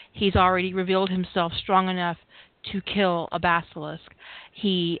Parselmouth. He's already revealed himself strong enough to kill a basilisk.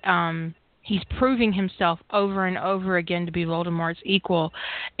 He's proving himself over and over again to be Voldemort's equal,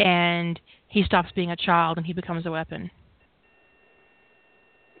 and he stops being a child and he becomes a weapon.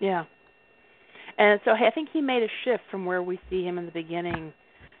 Yeah. And so I think he made a shift from where we see him in the beginning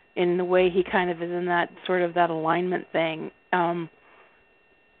in the way he kind of is in that sort of that alignment thing. And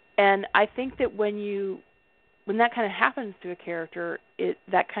I think that when that kind of happens to a character,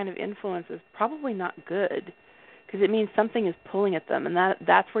 that kind of influence is probably not good. Because it means something is pulling at them, and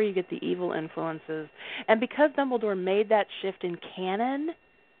that's where you get the evil influences. And because Dumbledore made that shift in canon,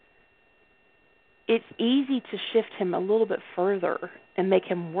 it's easy to shift him a little bit further and make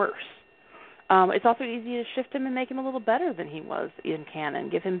him worse. It's also easy to shift him and make him a little better than he was in canon,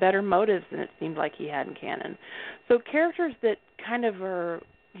 give him better motives than it seemed like he had in canon. So characters that kind of are,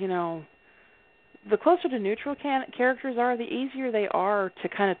 you know, the closer to neutral characters are, the easier they are to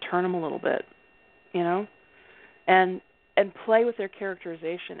kind of turn them a little bit, you know? And play with their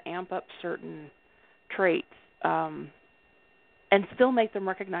characterization, amp up certain traits, and still make them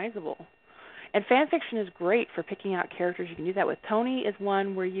recognizable. And fan fiction is great for picking out characters you can do that with. Tony is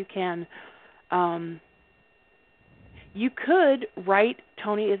one where you can, you could write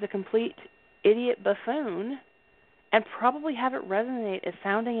Tony as a complete idiot buffoon and probably have it resonate as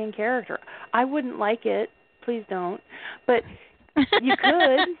sounding in character. I wouldn't like it. Please don't. But you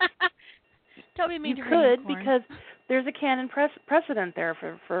could. You could, because there's a canon precedent there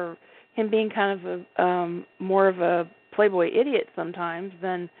for him being kind of a more of a playboy idiot sometimes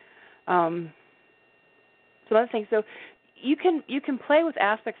than some other things. So you can play with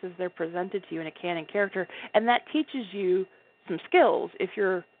aspects as they're presented to you in a canon character, and that teaches you some skills if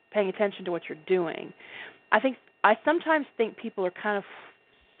you're paying attention to what you're doing. I sometimes think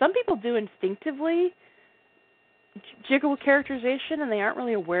some people do instinctively jiggle characterization, and they aren't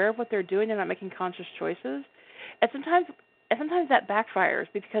really aware of what they're doing. They're not making conscious choices, and sometimes that backfires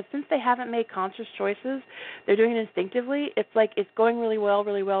because since they haven't made conscious choices, they're doing it instinctively. It's like it's going really well,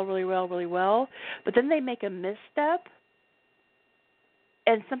 but then they make a misstep,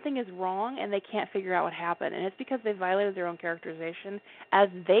 and something is wrong, and they can't figure out what happened, and it's because they violated their own characterization as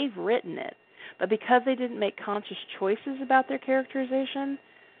they've written it. But because they didn't make conscious choices about their characterization,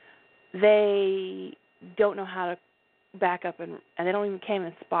 they don't know how to back up, and they don't even came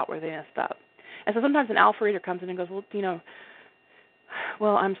in a spot where they messed up. And so sometimes an alpha reader comes in and goes,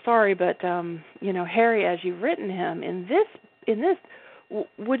 well, I'm sorry, but Harry, as you've written him, in this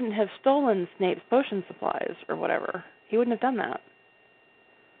wouldn't have stolen Snape's potion supplies or whatever. He wouldn't have done that.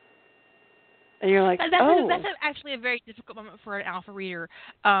 And you're like, that's actually a very difficult moment for an alpha reader.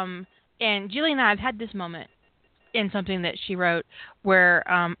 And Julie and I have had this moment in something that she wrote where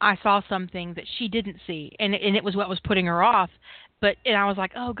I saw something that she didn't see, and it was what was putting her off. And I was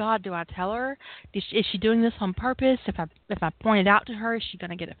like, oh God, do I tell her? Is she doing this on purpose? If I point it out to her, is she going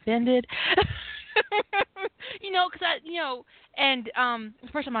to get offended? And the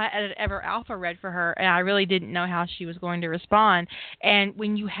first time I had ever alpha read for her, and I really didn't know how she was going to respond. And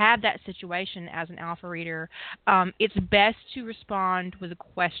when you have that situation as an alpha reader, it's best to respond with a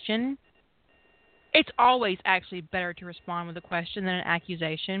question. It's always actually better to respond with a question than an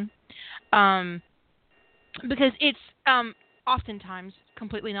accusation, because it's oftentimes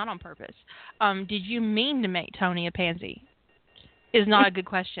completely not on purpose. Did you mean to make Tony a pansy? Is not a good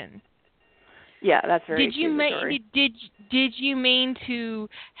question. Yeah, that's very Did you mean to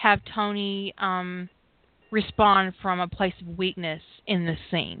have Tony respond from a place of weakness in this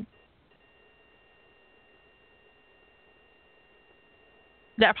scene?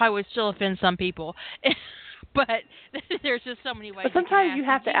 That probably would still offend some people, but there's just so many ways. But sometimes you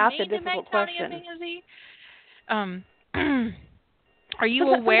have to ask a difficult question. Are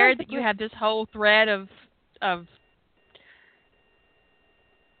you aware that you have this whole thread of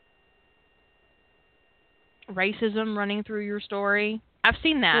racism running through your story? I've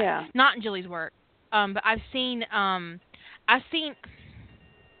seen that, not in Jilly's work, but I've seen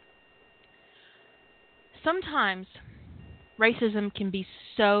sometimes racism can be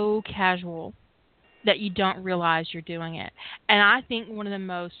so casual that you don't realize you're doing it. And I think one of the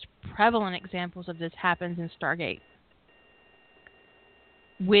most prevalent examples of this happens in Stargate.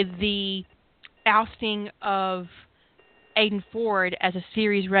 With the ousting of Aiden Ford as a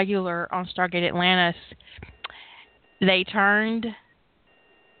series regular on Stargate Atlantis, they turned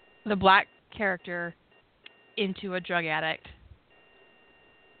the black character into a drug addict.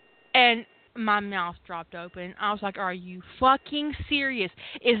 And my mouth dropped open. I was like, are you fucking serious?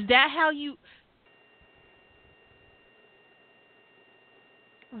 Is that how you...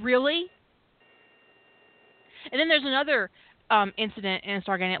 Really? And then there's another incident in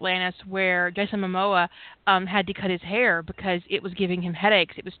Stargate Atlantis where Jason Momoa had to cut his hair because it was giving him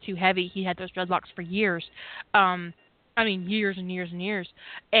headaches. It was too heavy. He had those dreadlocks for years. Years and years and years.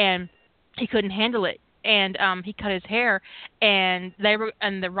 And he couldn't handle it. And he cut his hair, and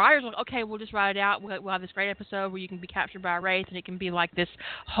the writers were, okay, we'll just write it out. We'll have this great episode where you can be captured by a wraith, and it can be like this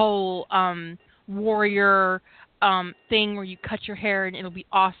whole warrior thing where you cut your hair and it'll be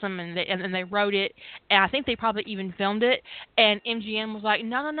awesome. And they wrote it, and I think they probably even filmed it. And MGM was like,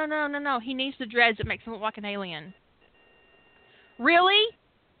 no, he needs the dreads that makes him look like an alien. Really?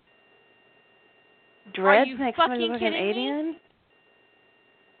 Dreads makes him look like an alien?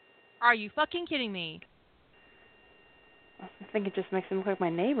 Are you fucking kidding me? I think it just makes him look like my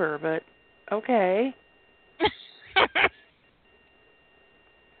neighbor, but okay.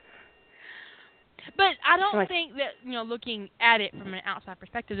 But I don't think that, looking at it from an outside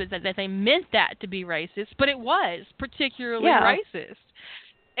perspective, that they meant that to be racist, but it was particularly racist.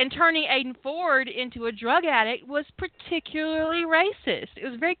 And turning Aiden Ford into a drug addict was particularly racist. It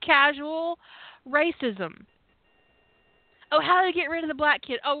was very casual racism. Oh, how do they get rid of the black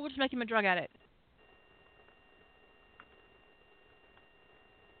kid? Oh, we'll just make him a drug addict.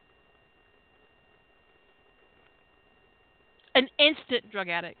 An instant drug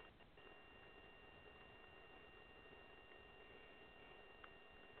addict.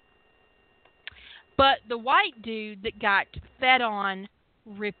 But the white dude that got fed on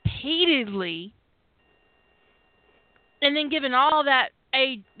repeatedly and then given all that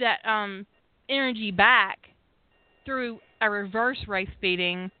energy back through a reverse wraith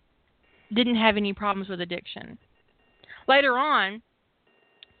feeding didn't have any problems with addiction. Later on,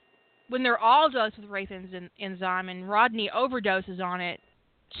 when they're all dosed with wraith enzyme and Rodney overdoses on it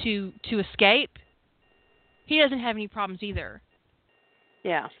to escape, he doesn't have any problems either.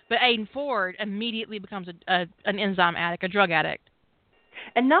 Yeah. But Aiden Ford immediately becomes an enzyme addict, a drug addict.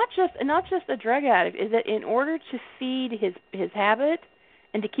 And not just a drug addict, is that in order to feed his habit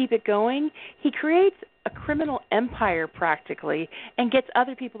and to keep it going, he creates a criminal empire practically and gets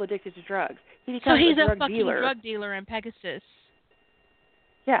other people addicted to drugs. He's a fucking drug dealer in Pegasus.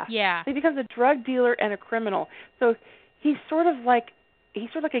 Yeah. Yeah. So he becomes a drug dealer and a criminal. So he's sort of like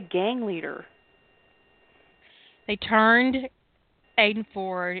a gang leader They turned Aiden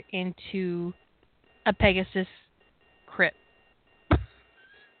Ford into a Pegasus Crip.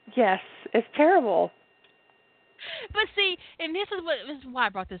 Yes, it's terrible. But see, and this is why I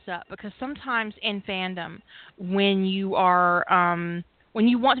brought this up, because sometimes in fandom, when you are when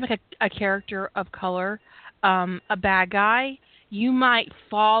you want to make a character of color a bad guy, you might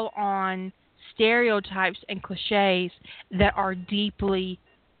fall on stereotypes and cliches that are deeply,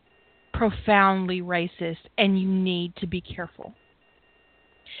 profoundly racist, and you need to be careful.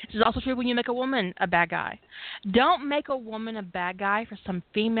 This is also true when you make a woman a bad guy. Don't make a woman a bad guy for some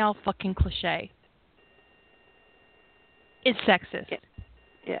female fucking cliche. It's sexist.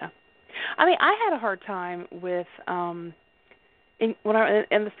 Yeah. I mean, I had a hard time with in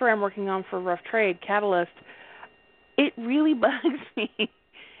the story I'm working on for Rough Trade, Catalyst. It really bugs me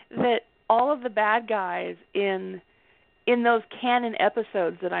that all of the bad guys in those canon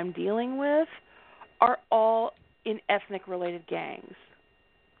episodes that I'm dealing with are all in ethnic related gangs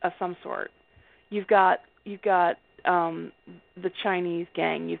of some sort. You've got the Chinese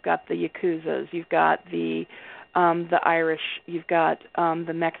gang, you've got the Yakuzas, you've got the Irish, you've got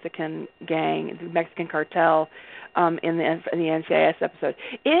the Mexican gang, the Mexican cartel in the NCIS episode.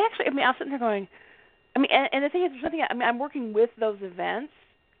 It actually, I mean, I was sitting there going, I mean, and the thing is, there's something, I mean, I'm working with those events,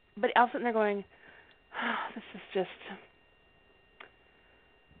 but I was sitting there going, oh, this is just,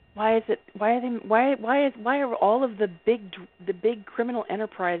 why are all of the big criminal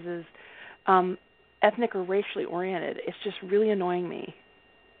enterprises ethnic or racially oriented? It's just really annoying me.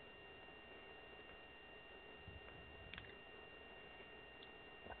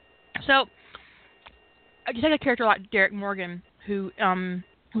 So, you take a character like Derek Morgan, who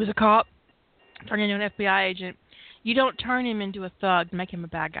was a cop, turned into an FBI agent. You don't turn him into a thug to make him a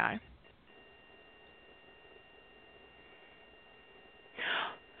bad guy.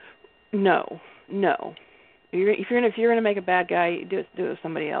 No. If you're gonna make a bad guy, do it with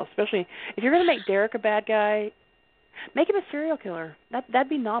somebody else. Especially if you're gonna make Derek a bad guy, make him a serial killer. That'd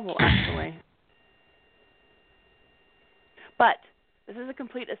be novel, actually. But this is a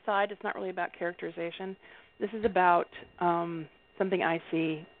complete aside. It's not really about characterization. This is about something I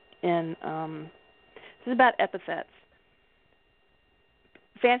see in. This is about epithets.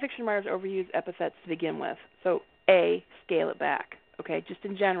 Fan fiction writers overuse epithets to begin with. So, A, scale it back. Okay, just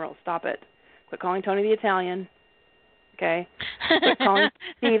in general, stop it. Quit calling Tony the Italian. Okay, quit calling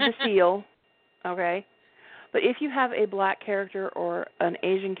Steve the Seal. Okay, but if you have a black character or an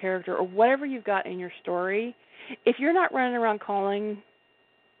Asian character or whatever you've got in your story, if you're not running around calling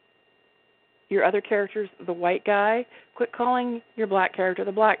your other characters the white guy, quit calling your black character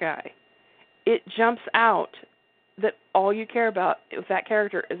the black guy. It jumps out that all you care about with that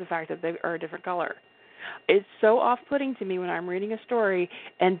character is the fact that they are a different color. It's so off-putting to me when I'm reading a story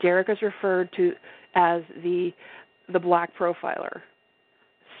and Derek is referred to as the black profiler.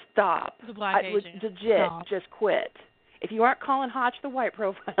 Stop. The black agent. Legit, Stop. just quit. If you aren't calling Hotch the white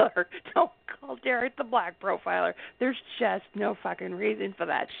profiler, don't call Derek the black profiler. There's just no fucking reason for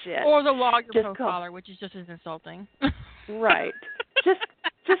that shit. Or the lawyer profiler, which is just as insulting. Right.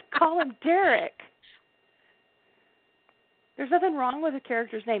 Just call him Derek. There's nothing wrong with a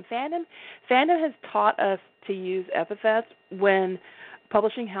character's name. Fandom has taught us to use epithets when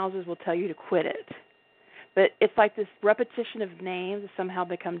publishing houses will tell you to quit it. But it's like this repetition of names has somehow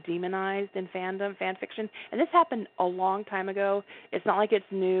become demonized in fandom, fan fiction. And this happened a long time ago. It's not like it's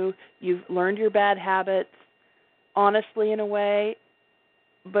new. You've learned your bad habits, honestly, in a way,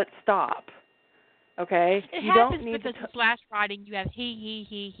 but stop. Okay? You happens don't need because in slash writing you have he,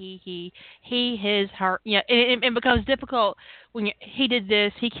 his, her. Yeah, it becomes difficult when he did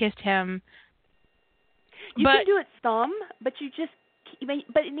this, he kissed him. You can do it some, but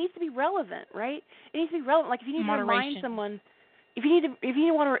but it needs to be relevant, right? It needs to be relevant. Like if you need to remind someone,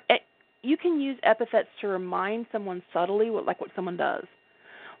 you can use epithets to remind someone subtly what someone does.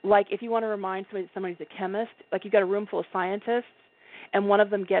 Like if you want to remind somebody that somebody's a chemist, like you've got a room full of scientists, and one of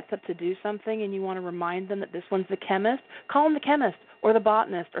them gets up to do something, and you want to remind them that this one's the chemist, call him the chemist or the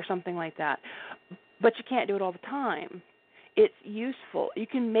botanist or something like that. But you can't do it all the time. It's useful. You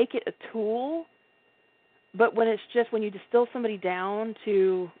can make it a tool. But when you distill somebody down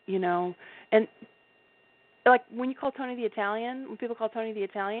to, and like when you call Tony the Italian, when people call Tony the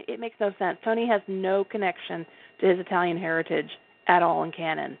Italian, it makes no sense. Tony has no connection to his Italian heritage at all in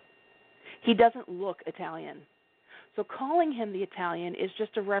canon. He doesn't look Italian. So calling him the Italian is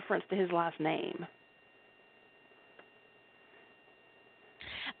just a reference to his last name.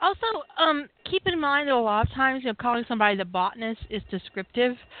 Also, keep in mind that a lot of times, calling somebody the botanist is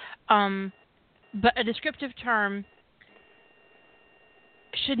descriptive. But a descriptive term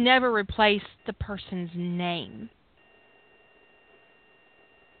should never replace the person's name.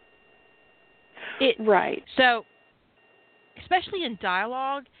 Right. So, especially in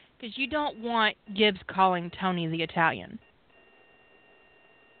dialogue, because you don't want Gibbs calling Tony the Italian.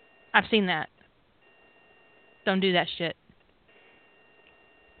 I've seen that. Don't do that shit.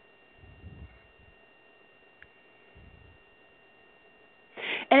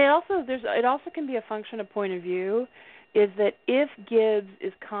 And it also can be a function of point of view, is that if Gibbs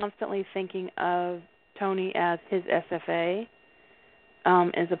is constantly thinking of Tony as his SFA,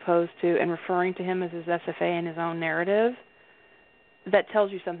 as opposed to, and referring to him as his SFA in his own narrative, that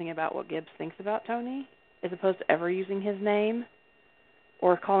tells you something about what Gibbs thinks about Tony, as opposed to ever using his name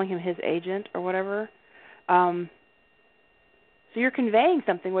or calling him his agent or whatever. So you're conveying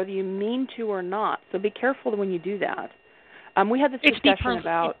something whether you mean to or not. So be careful when you do that. We had this discussion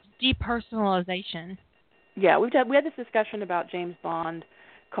about depersonalization. Yeah, we had this discussion about James Bond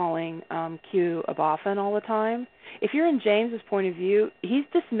calling Q a boffin all the time. If you're in James's point of view, he's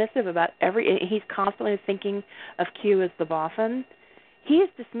dismissive about he's constantly thinking of Q as the boffin. He is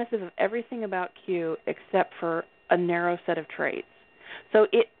dismissive of everything about Q except for a narrow set of traits. So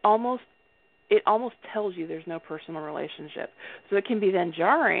it almost tells you there's no personal relationship. So it can be then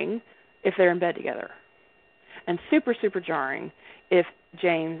jarring if they're in bed together, and super, super jarring if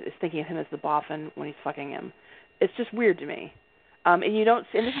James is thinking of him as the boffin when he's fucking him. It's just weird to me. And this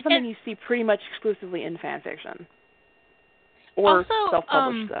is something you see pretty much exclusively in fan fiction or also,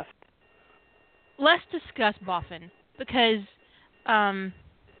 self-published stuff. Let's discuss boffin, because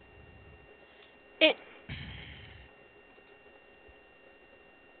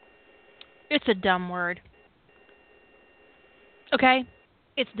it's a dumb word. Okay?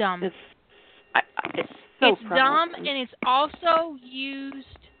 It's dumb. It's so it's prevalent. dumb, and it's also used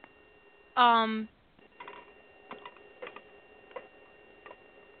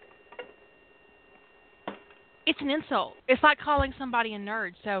it's an insult. It's like calling somebody a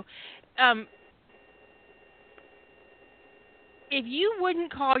nerd. So if you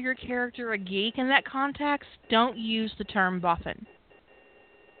wouldn't call your character a geek in that context, don't use the term boffin.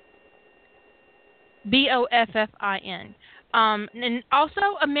 Boffin. And also,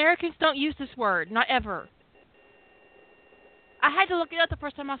 Americans don't use this word. Not ever. I had to look it up the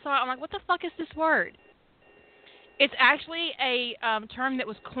first time I saw it. I'm like, what the fuck is this word? It's actually a term that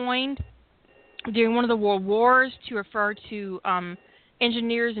was coined during one of the world wars to refer to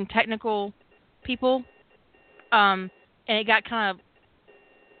engineers and technical people. And it got kind of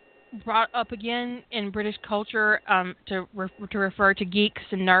brought up again in British culture to refer to geeks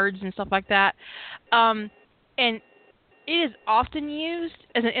and nerds and stuff like that. And it is often used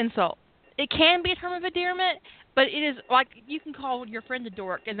as an insult. It can be a term of endearment, but it is like you can call your friend a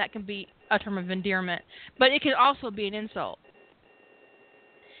dork, and that can be a term of endearment. But it can also be an insult.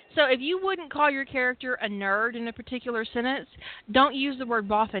 So if you wouldn't call your character a nerd in a particular sentence, don't use the word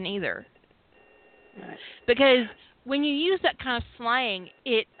boffin either. Right. Because when you use that kind of slang,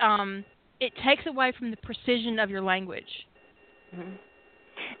 it takes away from the precision of your language. Mm-hmm.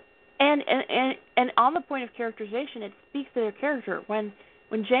 And on the point of characterization, it speaks to their character. When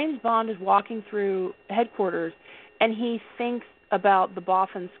James Bond is walking through headquarters and he thinks about the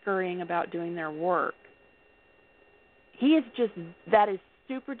boffins scurrying about doing their work, that is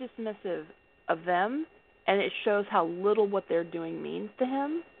super dismissive of them, and it shows how little what they're doing means to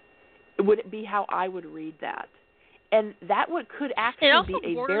him. Would it be how I would read that? And that could actually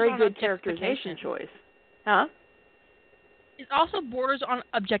be a very good characterization choice. Huh? It also borders on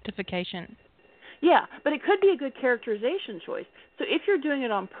objectification. Yeah, but it could be a good characterization choice. So if you're doing it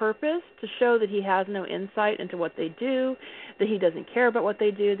on purpose to show that he has no insight into what they do, that he doesn't care about what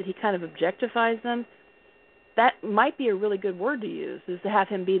they do, that he kind of objectifies them, that might be a really good word to use, is to have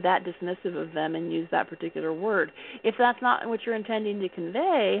him be that dismissive of them and use that particular word. If that's not what you're intending to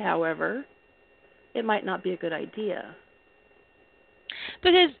convey, however, it might not be a good idea.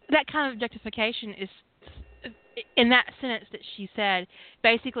 Because that kind of objectification is, in that sentence that she said,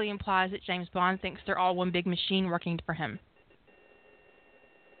 basically implies that James Bond thinks they're all one big machine working for him.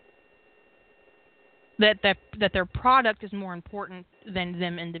 That their product is more important than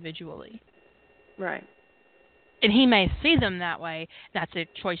them individually. Right. And he may see them that way. That's a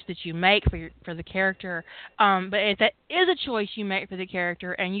choice that you make for the character. But if that is a choice you make for the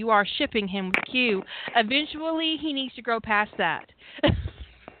character and you are shipping him with Q, eventually he needs to grow past that.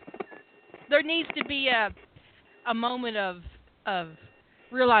 There needs to be a moment of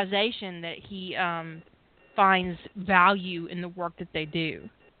realization that he finds value in the work that they do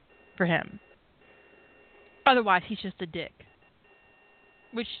for him. Otherwise, he's just a dick,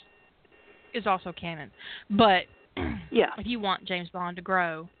 which is also canon. But Yeah. If you want James Bond to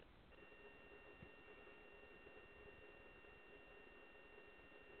grow.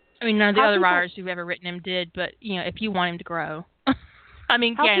 I mean, none of the How other people writers who've ever written him did, but, if you want him to grow. I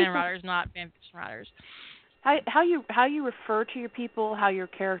mean, how canon people writers, not fan fiction writers. how you refer to your people, how your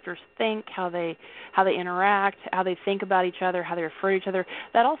characters think, how they interact, how they think about each other, how they refer to each other,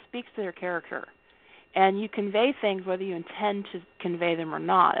 that all speaks to their character. And you convey things whether you intend to convey them or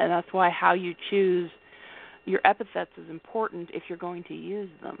not. And that's why how you choose your epithets is important if you're going to use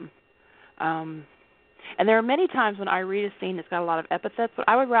them. And there are many times when I read a scene that's got a lot of epithets, but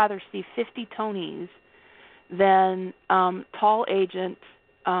I would rather see 50 Tonys than tall agent,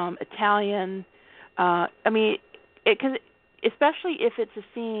 Italian. Because especially if it's a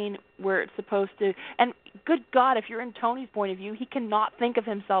scene where it's supposed to, and good God, if you're in Tony's point of view, he cannot think of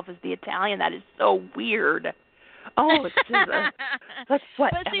himself as the Italian. That is so weird. Oh, it's just like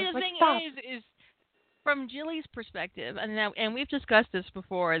what? But see, the like, thing stop. is from Jilly's perspective, and we've discussed this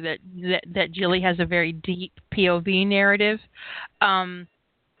before, that Jilly has a very deep POV narrative. While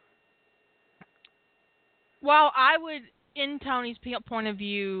I would, in Tony's point of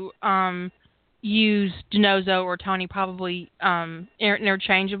view, use DiNozzo or Tony probably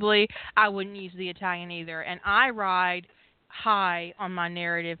interchangeably, I wouldn't use the Italian either. And I ride high on my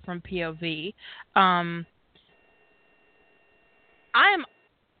narrative from POV. I am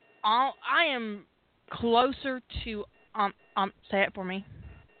closer to say it for me.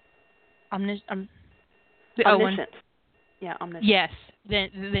 Omniscient. Yeah, omniscient. Yes,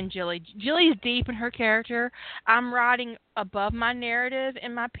 than Jilly. Jilly's deep in her character. I'm riding above my narrative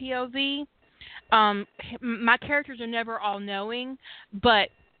in my POV. My characters are never all knowing, but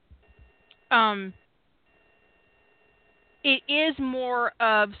it is more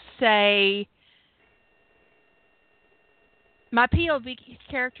of, say, my POV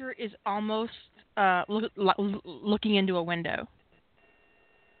character is almost looking into a window.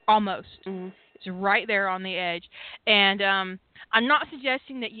 Almost. Mm-hmm. It's right there on the edge. And I'm not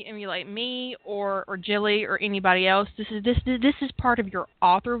suggesting that you emulate me or Jilly or anybody else. This is part of your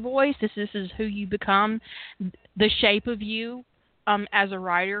author voice. This is who you become. The shape of you as a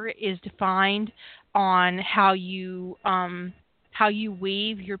writer is defined on how you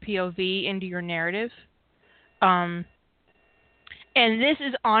weave your POV into your narrative. And this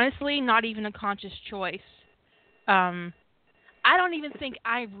is honestly not even a conscious choice. I don't even think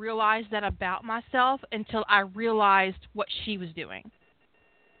I realized that about myself until I realized what she was doing.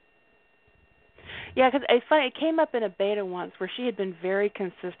 Yeah, because it's funny. It came up in a beta once where she had been very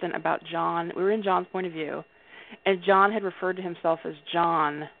consistent about John. We were in John's point of view, and John had referred to himself as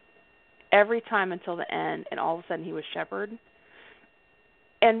John every time until the end, and all of a sudden he was Shepard.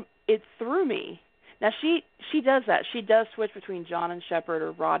 And it threw me. Now, she does that. She does switch between John and Shepard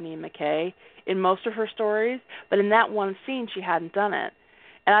or Rodney and McKay in most of her stories, but in that one scene she hadn't done it.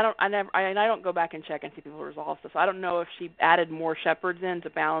 And I don't go back and check and see people resolve stuff. So I don't know if she added more Shepards in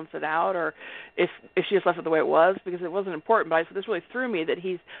to balance it out, or if she just left it the way it was, because it wasn't important. But this really threw me that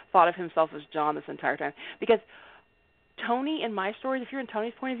he's thought of himself as John this entire time. Because Tony, in my stories, if you're in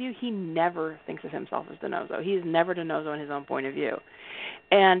Tony's point of view, he never thinks of himself as DiNozzo. He is never DiNozzo in his own point of view.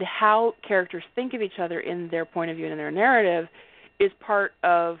 And how characters think of each other in their point of view and in their narrative is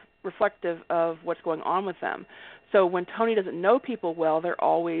reflective of what's going on with them. So when Tony doesn't know people well,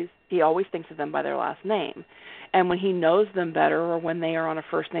 he always thinks of them by their last name. And when he knows them better, or when they are on a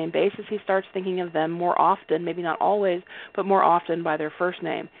first name basis, he starts thinking of them more often, maybe not always, but more often by their first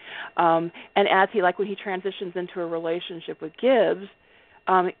name. And as when he transitions into a relationship with Gibbs,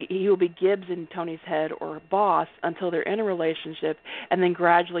 he will be Gibbs in Tony's head, or Boss, until they're in a relationship, and then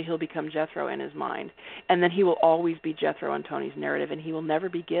gradually he'll become Jethro in his mind. And then he will always be Jethro in Tony's narrative, and he will never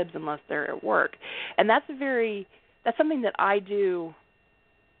be Gibbs unless they're at work. And that's something that I do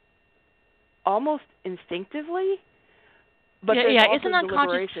almost instinctively, but there's also it's an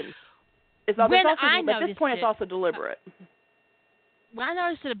unconscious. But at this point, it's also deliberate. When I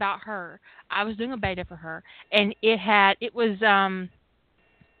noticed it about her, I was doing a beta for her, and it was a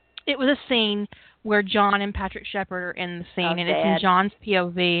scene where John and Patrick Shepard are in the scene, and it's in John's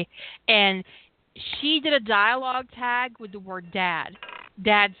POV, and she did a dialogue tag with the word "dad."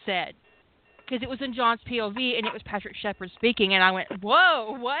 Dad said, because it was in John's POV and it was Patrick Shepard speaking, and I went,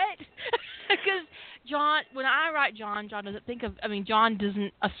 "Whoa, what?" Because John, when I write John doesn't John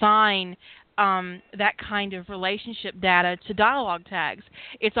doesn't assign that kind of relationship data to dialogue tags.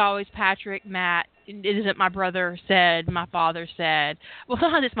 It's always Patrick, Matt. It isn't my brother said, my father said. Well,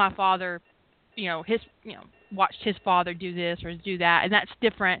 sometimes it's my father, watched his father do this or do that, and that's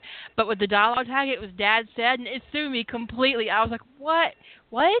different. But with the dialogue tag, it was Dad said, and it threw me completely. I was like, what?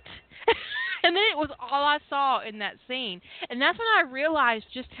 And then it was all I saw in that scene. And that's when I realized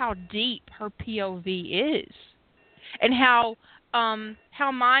just how deep her POV is. And how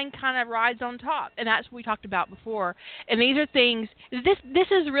mine kind of rides on top. And that's what we talked about before. And these are things, this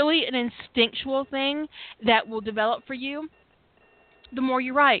is really an instinctual thing that will develop for you the more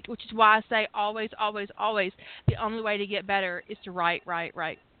you write, which is why I say always, always, always, the only way to get better is to write, write,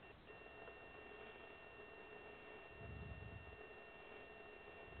 write.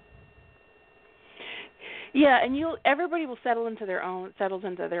 Yeah, and everybody will settles into their own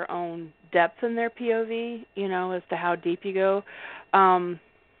depth in their POV, as to how deep you go.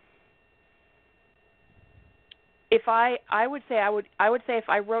 If I would say if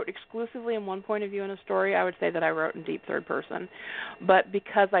I wrote exclusively in one point of view in a story, I would say that I wrote in deep third person. But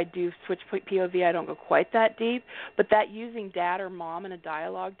because I do switch POV, I don't go quite that deep. But that using dad or mom in a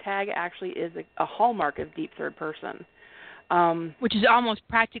dialogue tag actually is a hallmark of deep third person. Which is almost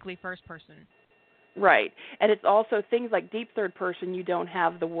practically first person. Right. And it's also things like deep third person, you don't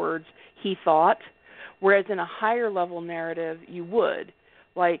have the words he thought, whereas in a higher level narrative you would.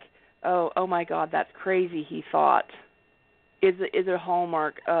 Like, oh my God, that's crazy, he thought, is a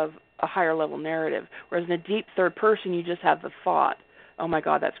hallmark of a higher level narrative. Whereas in a deep third person you just have the thought, oh my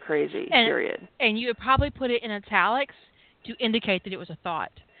God, that's crazy, period. And you would probably put it in italics to indicate that it was a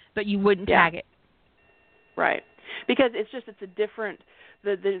thought, but you wouldn't tag it. Right. Because it's a different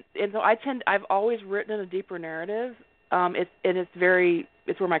and so I've always written in a deeper narrative. It's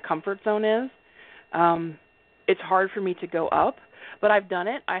where my comfort zone is. It's hard for me to go up, but I've done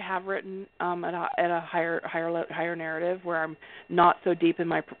it. I have written at a higher narrative where I'm not so deep in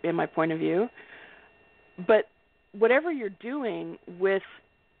my point of view. But whatever you're doing with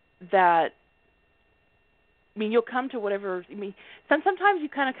that, I mean, you'll come to whatever. I mean, sometimes you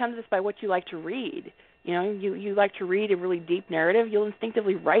kind of come to this by what you like to read. You like to read a really deep narrative, you'll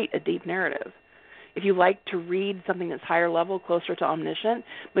instinctively write a deep narrative. If you like to read something that's higher level, closer to omniscient,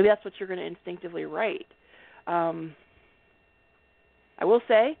 maybe that's what you're going to instinctively write. I will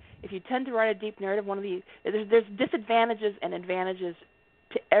say, if you tend to write a deep narrative, there's disadvantages and advantages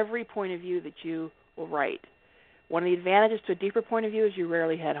to every point of view that you will write. One of the advantages to a deeper point of view is you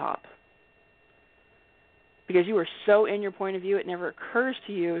rarely head hop. Because you are so in your point of view, it never occurs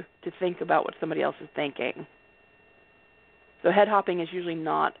to you to think about what somebody else is thinking. So head hopping is usually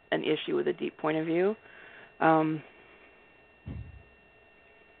not an issue with a deep point of view.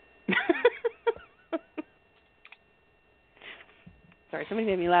 Sorry, somebody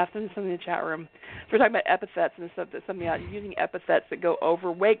made me laugh. Something in the chat room. So we're talking about epithets and stuff. That somebody else using epithets that go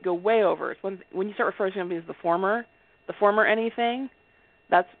way over. It's when you start referring to somebody as the former anything,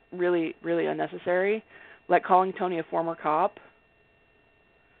 that's really, really unnecessary. Like calling Tony a former cop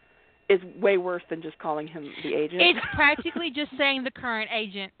is way worse than just calling him the agent. It's practically just saying the current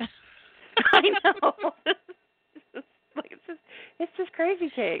agent. I know. It's just crazy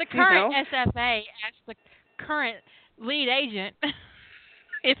cake. The current SFA asked the current lead agent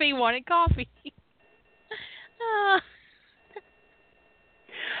if he wanted coffee.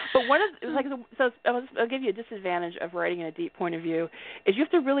 But I'll give you a disadvantage of writing in a deep point of view is you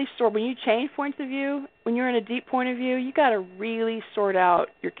have to really sort, when you change points of view, when you're in a deep point of view, you got to really sort out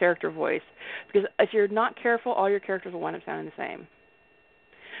your character voice. Because if you're not careful, all your characters will wind up sounding the same.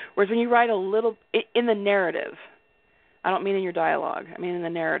 Whereas when you write a little, in the narrative, I don't mean in your dialogue, I mean in the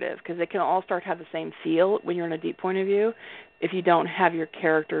narrative, because they can all start to have the same feel when you're in a deep point of view if you don't have your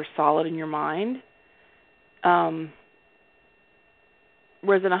character solid in your mind.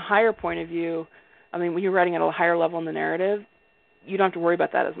 Whereas in a higher point of view, I mean, when you're writing at a higher level in the narrative, you don't have to worry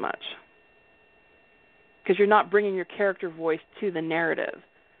about that as much. Because you're not bringing your character voice to the narrative.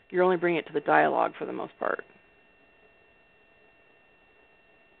 You're only bringing it to the dialogue for the most part.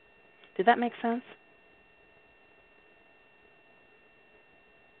 Did that make sense?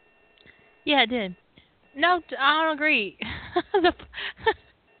 Yeah, it did. No, I don't agree.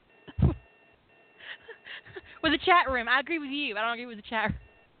 With the chat room, I agree with you. I don't agree with the chat room.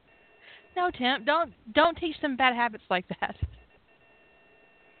 No, Tim, don't teach them bad habits like that.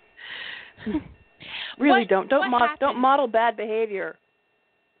 Really, don't model bad behavior.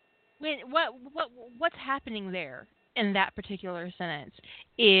 What's happening there in that particular sentence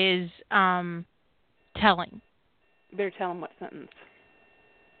is telling. They're telling what sentence?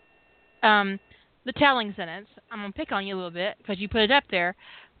 The telling sentence. I'm gonna pick on you a little bit because you put it up there.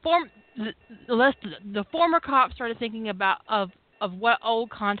 The former cop started thinking of what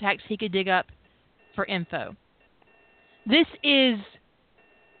old contacts he could dig up for info. This is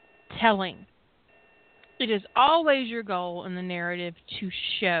telling. It is always your goal in the narrative to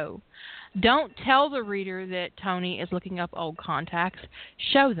show. Don't tell the reader that Tony is looking up old contacts.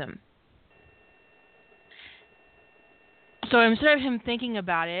 Show them. So instead of him thinking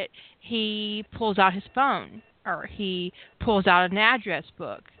about it, he pulls out his phone, or he pulls out an address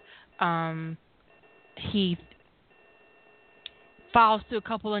book. He files through a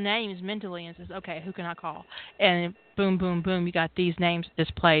couple of names mentally and says, okay, who can I call? And boom, boom, boom, you got these names at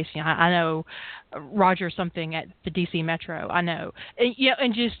this place. You know, I know Roger something at the DC Metro. I know. And, you know,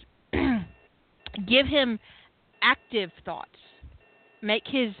 and just give him active thoughts. Make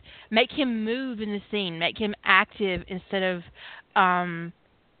him move in the scene. Make him active instead of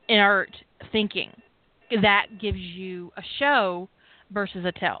inert thinking. That gives you a show versus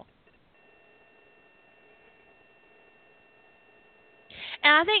a tell.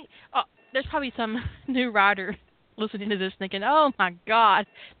 And I think there's probably some new writer listening to this thinking, "Oh my God,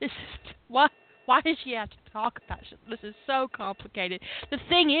 this is why does she have to talk about this? This is so complicated." The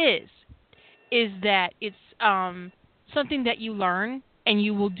thing is that it's something that you learn and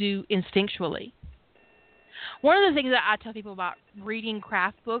you will do instinctually. One of the things that I tell people about reading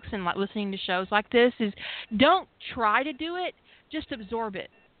craft books and like listening to shows like this is don't try to do it, just absorb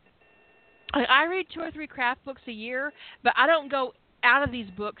it. I read 2 or 3 craft books a year, but I don't go out of these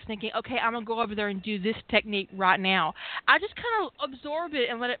books thinking, okay, I'm going to go over there and do this technique right now. I just kind of absorb it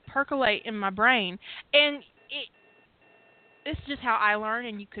and let it percolate in my brain. And it's just how I learn,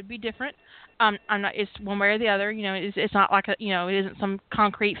 and you could be different. I'm not. It's one way or the other. You know, it's not like it isn't some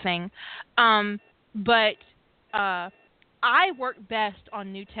concrete thing. But I work best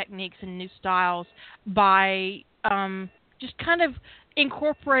on new techniques and new styles by just kind of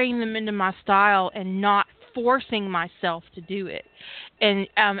incorporating them into my style and not forcing myself to do it. And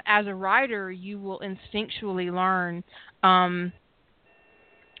as a writer, you will instinctually learn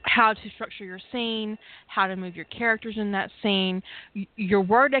how to structure your scene, how to move your characters in that scene. Your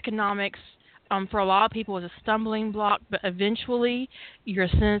word economics, for a lot of people, is a stumbling block, but eventually your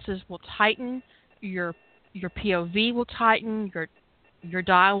sentences will tighten, your POV will tighten, your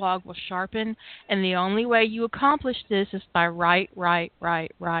dialogue will sharpen, and the only way you accomplish this is by write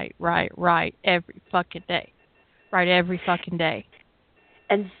every fucking day. Write every fucking day.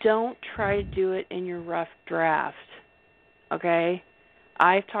 And don't try to do it in your rough draft, okay?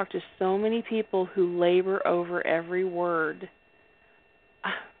 I've talked to so many people who labor over every word.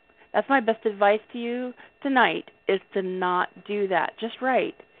 That's my best advice to you tonight, is to not do that. Just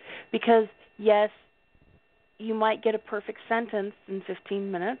write. Because, yes, you might get a perfect sentence in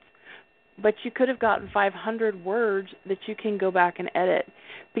 15 minutes, but you could have gotten 500 words that you can go back and edit.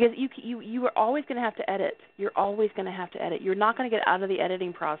 Because you are always going to have to edit. You're always going to have to edit. You're not going to get out of the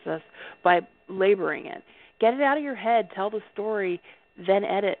editing process by laboring it. Get it out of your head. Tell the story, then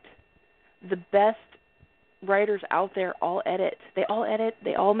edit. The best writers out there all edit. They all edit.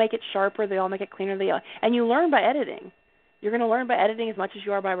 They all make it sharper. They all make it cleaner. And you learn by editing. You're going to learn by editing as much as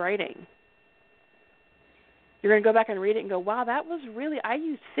you are by writing. You're going to go back and read it and go, wow, that was really, I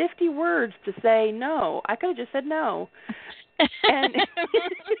used 50 words to say no. I could have just said no. And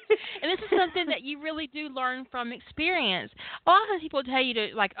this is something that you really do learn from experience. A lot of people tell you to,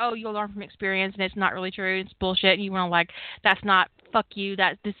 like, oh, you'll learn from experience, and it's not really true. It's bullshit. And you want to, like, that's not, fuck you.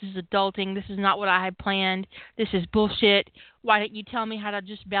 This is adulting. This is not what I had planned. This is bullshit. Why didn't you tell me how to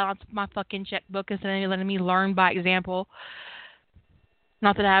just balance my fucking checkbook instead of letting me learn by example?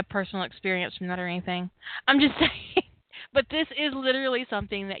 Not that I have personal experience from that or anything. I'm just saying. But this is literally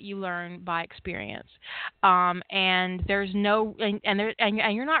something that you learn by experience. And there's no, and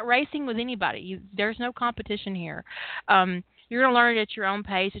you're not racing with anybody. There's no competition here. You're going to learn it at your own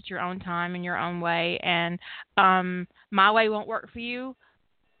pace, at your own time, in your own way. And my way won't work for you.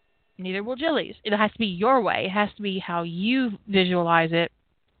 Neither will Jilly's. It has to be your way. It has to be how you visualize it.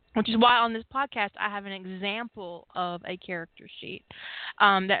 Which is why on this podcast I have an example of a character sheet.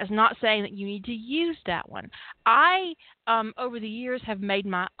 That is not saying that you need to use that one. I, over the years, have made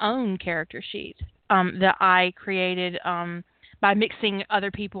my own character sheet that I created by mixing other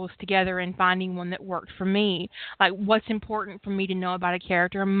people's together and finding one that worked for me. Like, what's important for me to know about a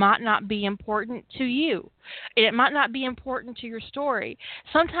character might not be important to you. It might not be important to your story.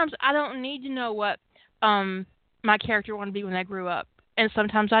 Sometimes I don't need to know what my character wanted to be when they grew up. And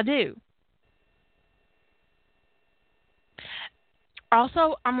sometimes I do.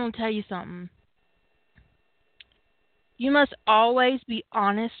 Also, I'm going to tell you something. You must always be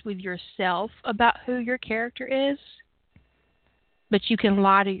honest with yourself about who your character is, but you can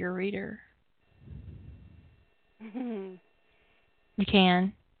lie to your reader. You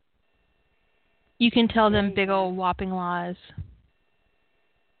can. You can tell them big old whopping lies.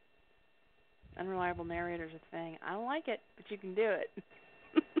 Unreliable narrator's a thing. I don't like it, but you can do it.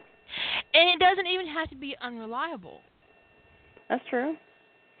 And it doesn't even have to be unreliable. That's true.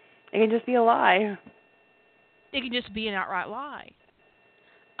 It can just be a lie. It can just be an outright lie.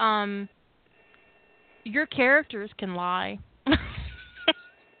 Your characters can lie.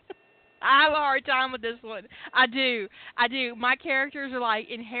 I have a hard time with this one. I do. My characters are like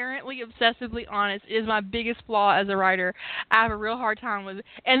inherently obsessively honest. It is my biggest flaw as a writer. I have a real hard time with it.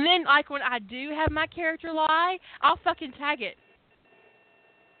 And then like when I do have my character lie, I'll fucking tag it.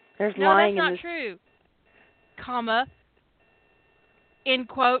 There's no, lying that's not in this. true. Comma. End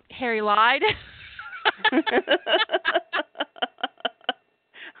quote. Harry lied.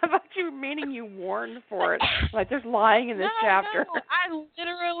 I thought you were meaning you warned for it. Like there's lying in this chapter. No, I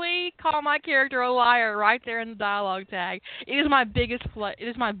literally call my character a liar right there in the dialogue tag. It is my biggest flaw. It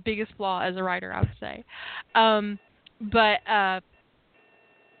is my biggest flaw as a writer, I would say. But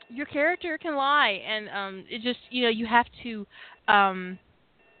your character can lie, and it just you have to.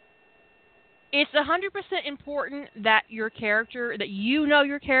 It's 100% important that your character, that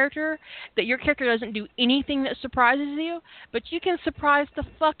your character, that your character doesn't do anything that surprises you, but you can surprise the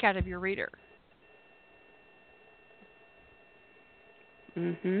fuck out of your reader.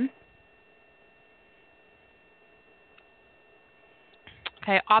 Mhm.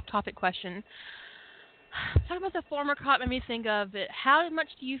 Okay, off-topic question. Talking about the former cop made me think of it. How much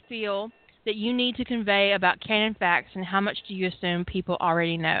do you feel that you need to convey about canon facts, and how much do you assume people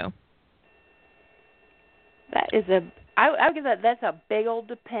already know? That is I would give that's a big old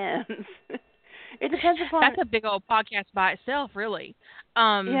depends. It depends upon. That's a big old podcast by itself, really.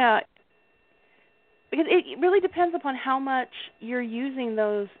 Yeah. Because it really depends upon how much you're using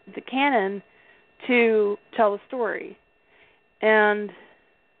the canon to tell the story, and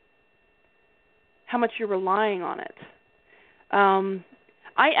how much you're relying on it.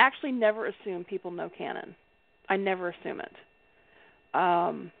 I actually never assume people know canon. I never assume it.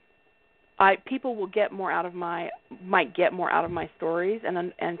 People will might get more out of my stories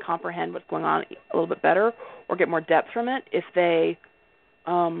and comprehend what's going on a little bit better, or get more depth from it if they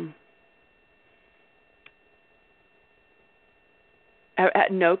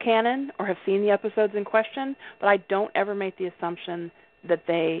know canon or have seen the episodes in question. But I don't ever make the assumption that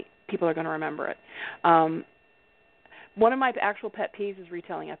people are going to remember it. One of my actual pet peeves is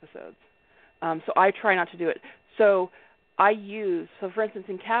retelling episodes, so I try not to do it. So for instance,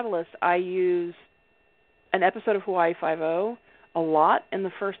 in Catalyst, I use an episode of Hawaii Five-0 a lot in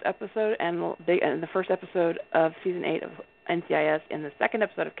the first episode, and in the first episode of Season 8 of NCIS, in the second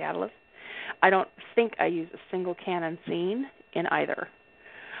episode of Catalyst. I don't think I use a single canon scene in either.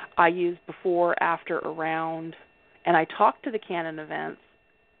 I use before, after, around, and I talk to the canon events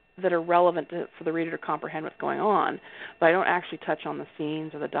that are relevant for the reader to comprehend what's going on, but I don't actually touch on the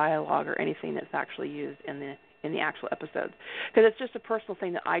scenes or the dialogue or anything that's actually used in the actual episodes, because it's just a personal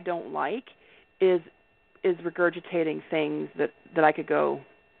thing that I don't like is regurgitating things that I could go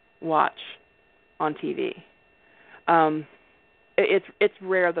watch on TV. It's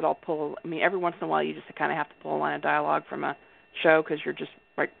rare that I'll pull. I mean, every once in a while you just kind of have to pull a line of dialogue from a show because you're just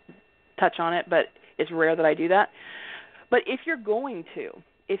like touch on it, but it's rare that I do that. But if you're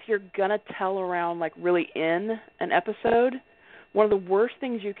gonna tell around like really in an episode, one of the worst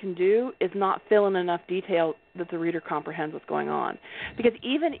things you can do is not fill in enough detail that the reader comprehends what's going on. Because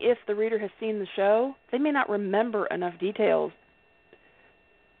even if the reader has seen the show, they may not remember enough details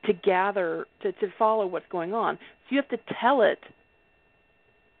to follow what's going on. So you have to tell it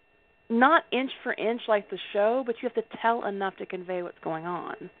not inch for inch like the show, but you have to tell enough to convey what's going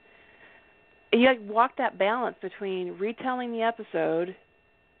on. And you have to walk that balance between retelling the episode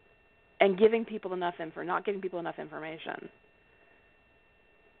and giving people not giving people enough information.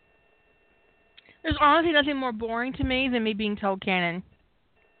 There's honestly nothing more boring to me than me being told canon.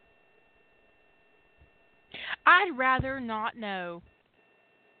 I'd rather not know.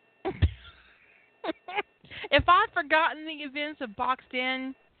 If I've forgotten the events of Boxed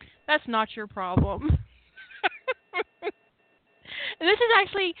In, that's not your problem. And this is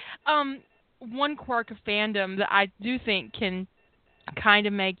actually one quirk of fandom that I do think can kind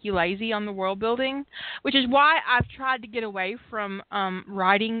of make you lazy on the world building, which is why I've tried to get away from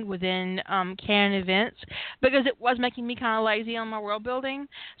writing within canon events, because it was making me kind of lazy on my world building.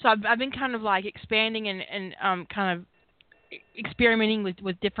 So I've been kind of like expanding and kind of experimenting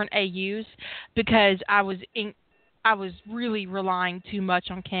with different AUs, because I was really relying too much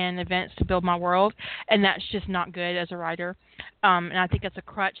on canon events to build my world, and that's just not good as a writer. And I think that's a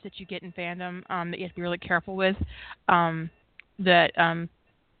crutch that you get in fandom that you have to be really careful with. And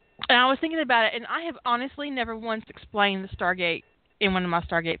I was thinking about it, and I have honestly never once explained the Stargate in one of my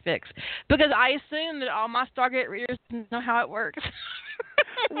Stargate fics because I assume that all my Stargate readers know how it works.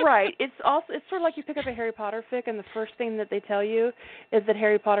 Right. It's sort of like you pick up a Harry Potter fic, and the first thing that they tell you is that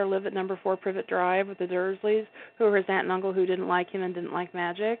Harry Potter lived at number 4 Privet Drive with the Dursleys, who were his aunt and uncle who didn't like him and didn't like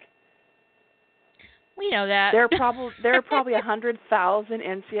magic. We know that. There are probably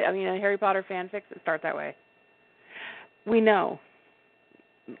 100,000 Harry Potter fanfics that start that way. We know.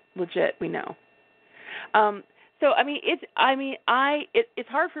 Legit, we know. It's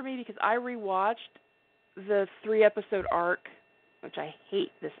hard for me because I rewatched the 3-episode arc, which I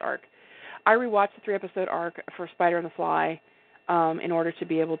hate this arc. I rewatched the 3-episode arc for Spider and the Fly in order to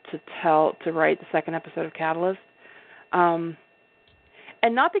be able to write the 2nd episode of Catalyst.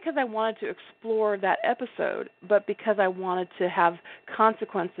 And not because I wanted to explore that episode, but because I wanted to have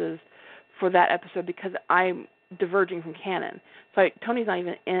consequences for that episode because I'm diverging from canon. So Tony's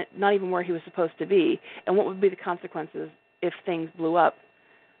not even where he was supposed to be, and what would be the consequences if things blew up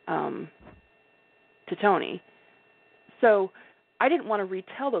to Tony? So I didn't want to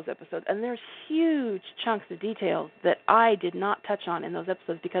retell those episodes, and there's huge chunks of details that I did not touch on in those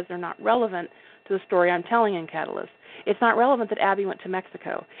episodes because they're not relevant to the story I'm telling in Catalyst. It's not relevant that Abby went to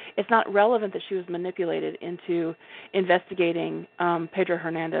Mexico. It's not relevant that she was manipulated into investigating Pedro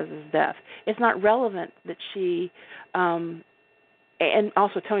Hernandez's death. It's not relevant that she, and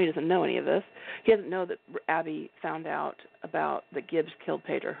also Tony doesn't know any of this. He doesn't know that Abby found out about that Gibbs killed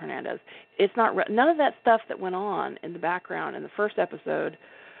Pedro Hernandez. It's not none of that stuff that went on in the background in the first episode.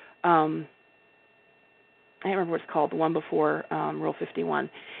 I can't remember what it's called, the one before Rule 51.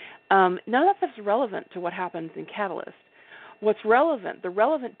 None of that stuff is relevant to what happens in Catalyst. What's relevant, the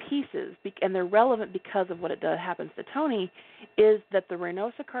relevant pieces, and they're relevant because of what happens to Tony, is that the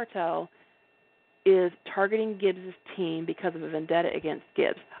Reynosa cartel is targeting Gibbs' team because of a vendetta against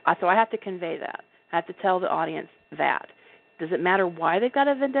Gibbs. So I have to convey that. I have to tell the audience that. Does it matter why they've got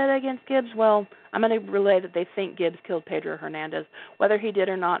a vendetta against Gibbs? Well, I'm going to relay that they think Gibbs killed Pedro Hernandez. Whether he did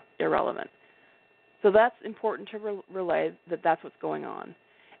or not, irrelevant. So that's important to relay that that's what's going on.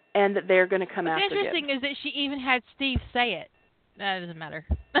 And that they're going to come after Gibbs. What's interesting is that she even had Steve say it. That doesn't matter.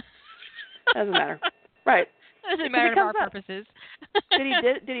 Doesn't matter. Right. Doesn't matter to our purposes.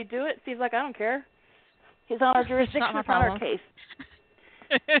 Did he do it? Steve's like, I don't care. He's on our jurisdiction. It's not our case.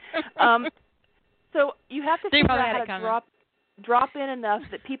 So you have to figure out how to drop in enough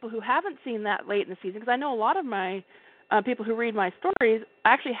that people who haven't seen that late in the season, because I know a lot of my people who read my stories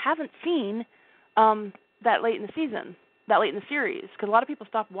actually haven't seen that late in the season, that late in the series, because a lot of people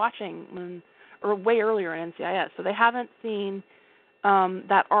stopped watching or way earlier in NCIS, so they haven't seen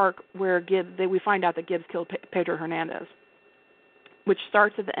that arc where we find out that Gibbs killed Pedro Hernandez, which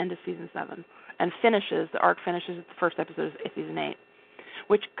starts at the end of season 7 and the arc finishes at the first episode of season 8,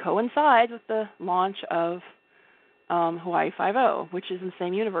 which coincides with the launch of Hawaii Five-0, which is in the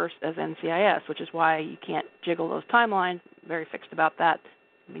same universe as NCIS, which is why you can't jiggle those timelines. Very fixed about that.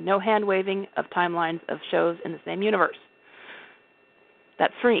 There'll be no hand-waving of timelines of shows in the same universe.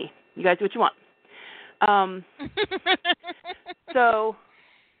 That's free. You guys do what you want. So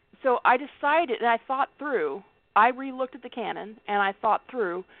I decided, and I thought through, I re-looked at the canon, and I thought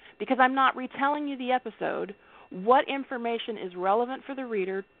through, because I'm not retelling you the episode, what information is relevant for the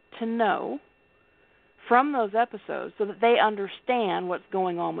reader to know from those episodes so that they understand what's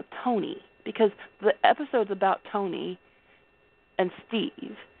going on with Tony. Because the episode's about Tony and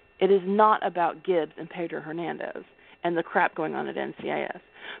Steve. It is not about Gibbs and Pedro Hernandez and the crap going on at NCIS.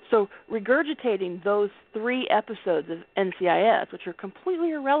 So regurgitating those 3 episodes of NCIS, which are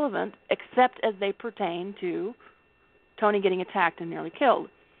completely irrelevant except as they pertain to Tony getting attacked and nearly killed.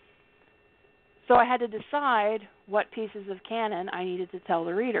 So I had to decide what pieces of canon I needed to tell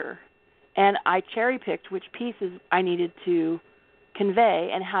the reader. And I cherry-picked which pieces I needed to convey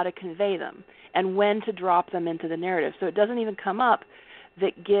and how to convey them and when to drop them into the narrative. So it doesn't even come up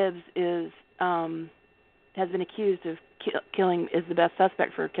that Gibbs has been accused of is the best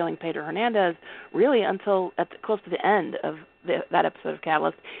suspect for killing Pedro Hernandez, really until close to the end of that episode of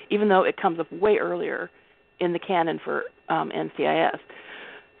Catalyst, even though it comes up way earlier in the canon for NCIS.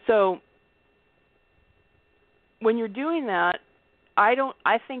 So when you're doing that,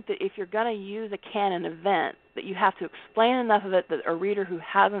 I think that if you're going to use a canon event, that you have to explain enough of it that a reader who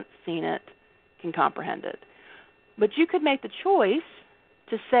hasn't seen it can comprehend it. But you could make the choice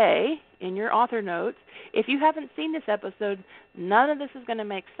to say in your author notes, if you haven't seen this episode, none of this is going to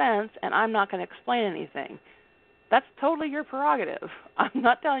make sense, and I'm not going to explain anything. That's totally your prerogative. I'm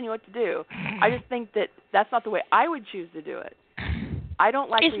not telling you what to do. I just think that that's not the way I would choose to do it. I don't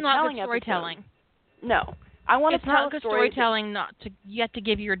like retelling not good storytelling. Episodes. No. I want it's to tell not good storytelling. You have to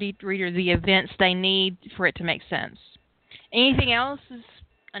give your reader the events they need for it to make sense. Anything else is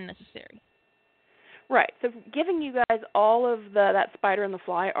unnecessary. Right. So giving you guys all of that Spider and the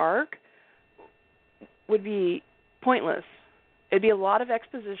Fly arc would be pointless. It'd be a lot of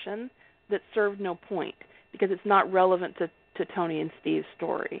exposition that served no point because it's not relevant to Tony and Steve's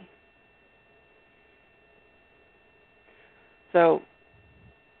story. So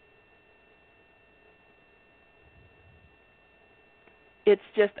it's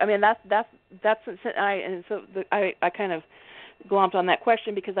just, I mean, I kind of glomped on that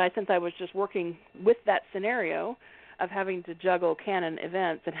question because since I was just working with that scenario of having to juggle canon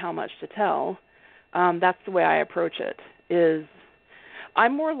events and how much to tell, that's the way I approach it. Is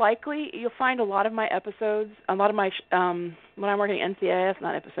I'm more likely, you'll find a lot of my episodes, a lot of my when I'm working NCIS,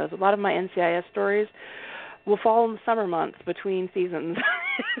 not episodes, a lot of my NCIS stories will fall in the summer months between seasons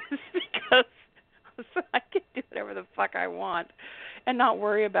because so I can do whatever the fuck I want and not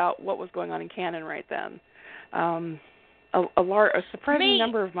worry about what was going on in canon right then. A surprising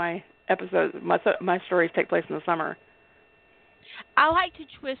number of my episodes, my stories take place in the summer. I like to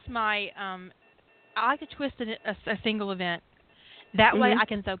twist a single event. That way I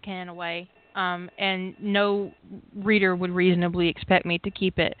can throw canon away, and no reader would reasonably expect me to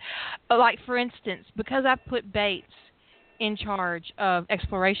keep it. Like, for instance, because I put Bates in charge of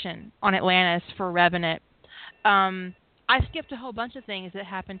exploration on Atlantis for Revenant, I skipped a whole bunch of things that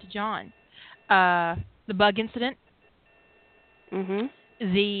happened to John. The bug incident,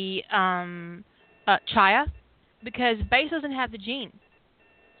 the Chaya, because Bates doesn't have the gene.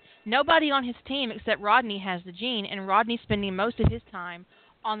 Nobody on his team except Rodney has the gene, and Rodney's spending most of his time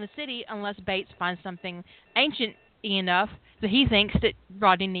on the city unless Bates finds something ancient enough that he thinks that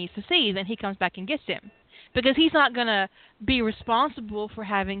Rodney needs to see. Then he comes back and gets him, because he's not going to be responsible for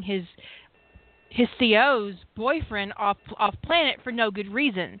having his CO's boyfriend off planet for no good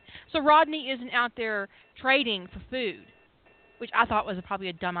reason. So Rodney isn't out there trading for food, which I thought was probably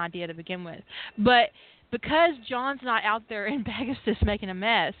a dumb idea to begin with. But because John's not out there in Pegasus making a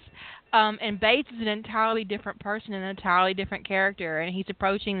mess, and Bates is an entirely different person, an entirely different character, and he's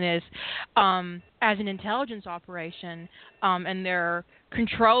approaching this as an intelligence operation, and they're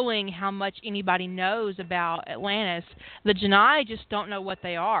controlling how much anybody knows about Atlantis, the Janai just don't know what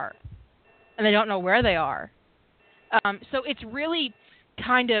they are, and they don't know where they are. So it's really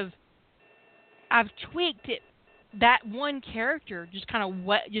kind of, I've tweaked it, that one character just kind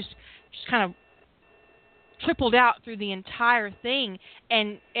of tripled out through the entire thing,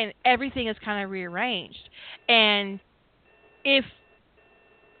 and everything is kind of rearranged. And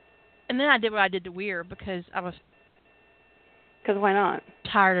then I did what I did to Weir because I was... Because why not?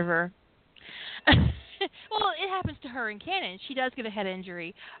 Tired of her. Well, it happens to her in canon. She does get a head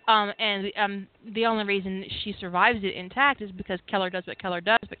injury, and the only reason she survives it intact is because Keller does what Keller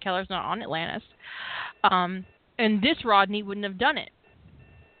does, but Keller's not on Atlantis. And this Rodney wouldn't have done it,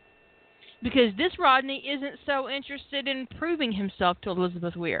 because this Rodney isn't so interested in proving himself to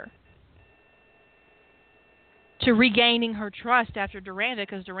Elizabeth Weir, to regaining her trust after Duranda,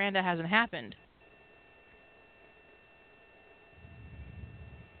 because Duranda hasn't happened.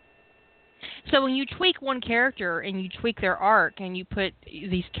 So when you tweak one character and you tweak their arc and you put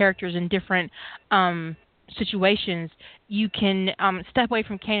these characters in different situations, you can step away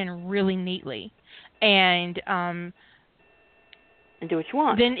from canon really neatly. And do what you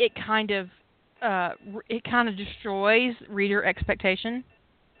want. Then it kind of destroys reader expectation,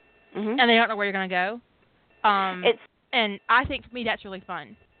 and they don't know where you're going to go. And I think for me that's really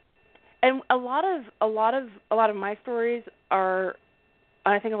fun. And a lot of my stories are,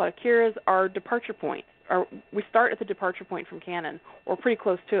 I think a lot of Kira's, are departure points. We start at the departure point from canon, or pretty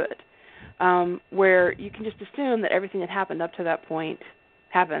close to it, where you can just assume that everything that happened up to that point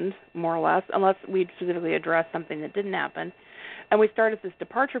happened, more or less, unless we specifically address something that didn't happen. And we start at this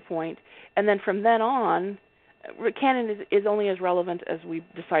departure point, and then from then on, canon is only as relevant as we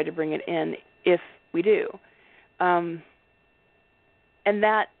decide to bring it in, if we do. And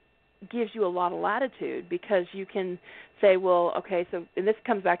that gives you a lot of latitude, because you can say, well, okay, so, and this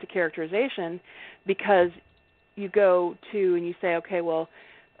comes back to characterization, because you go to and you say, okay, well,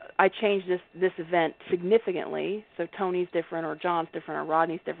 I changed this event significantly, so Tony's different, or John's different, or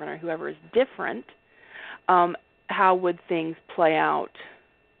Rodney's different, or whoever is different. How would things play out?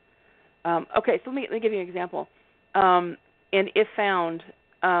 Okay, so let me give you an example. In If Found,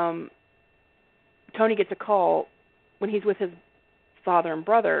 Tony gets a call when he's with his father and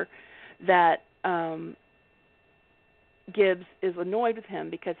brother that Gibbs is annoyed with him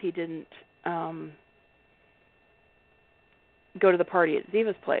because he didn't go to the party at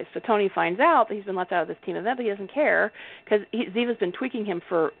Ziva's place. So Tony finds out that he's been left out of this team event, but he doesn't care, because Ziva's been tweaking him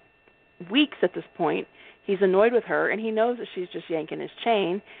for weeks at this point. He's annoyed with her, and he knows that she's just yanking his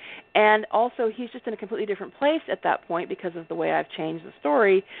chain. And also, he's just in a completely different place at that point because of the way I've changed the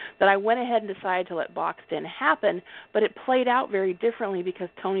story, that I went ahead and decided to let Boxed In happen, but it played out very differently because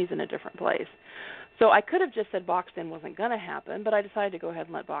Tony's in a different place. So I could have just said Boxed In wasn't going to happen, but I decided to go ahead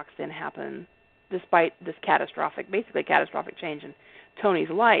and let Boxed In happen despite this basically catastrophic change in Tony's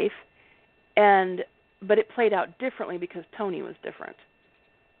life. But it played out differently because Tony was different.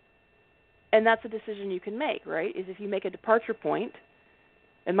 And that's a decision you can make, right? Is if you make a departure point,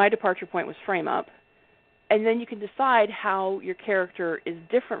 and my departure point was Frame Up, and then you can decide how your character is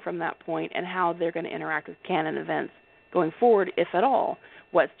different from that point and how they're going to interact with canon events going forward, if at all.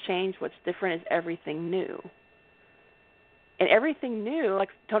 What's changed, what's different, is everything new. And everything new, like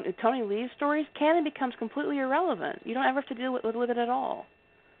Tony leaves stories, canon becomes completely irrelevant. You don't ever have to deal with it at all.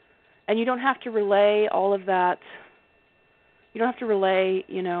 And you don't have to relay all of that. You don't have to relay,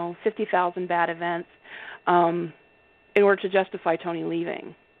 50,000 bad events in order to justify Tony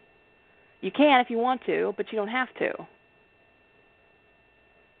leaving. You can if you want to, but you don't have to.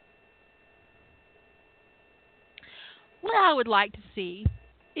 What I would like to see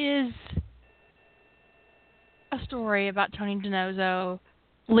is a story about Tony DiNozzo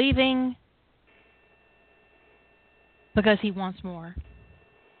leaving because he wants more.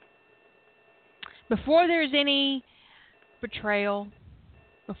 Before there's any betrayal,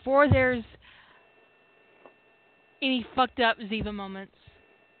 before there's any fucked up Ziva moments,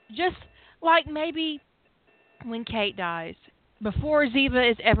 just like maybe when Kate dies, before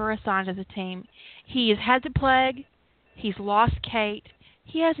Ziva is ever assigned to the team, he has had the plague, he's lost Kate,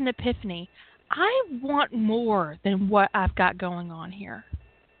 he has an epiphany. I want more than what I've got going on here.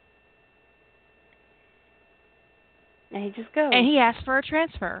 And he just goes. And he asks for a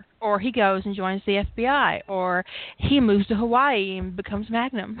transfer, or he goes and joins the FBI, or he moves to Hawaii and becomes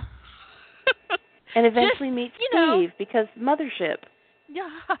Magnum. And eventually meets Steve because Mothership. Yeah,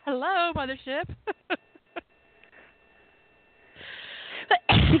 hello, Mothership.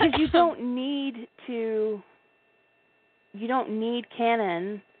 Because you don't need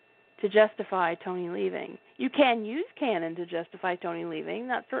canon to justify Tony leaving. You can use canon to justify Tony leaving.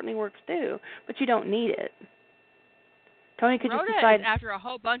 That certainly works too, but you don't need it. Tony could Rhoda just decide. Is after a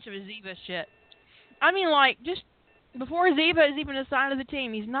whole bunch of Ziva shit. I mean, like, just before Ziva is even assigned to the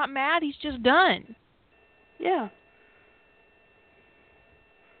team, he's not mad, he's just done. Yeah.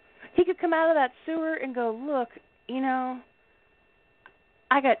 He could come out of that sewer and go, look,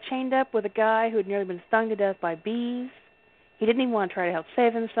 I got chained up with a guy who had nearly been stung to death by bees. He didn't even want to try to help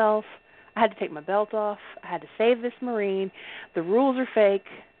save himself. I had to take my belt off. I had to save this Marine. The rules are fake.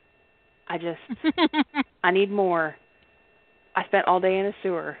 I need more. I spent all day in a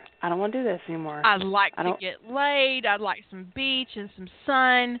sewer. I don't want to do this anymore. I'd like to get laid. I'd like some beach and some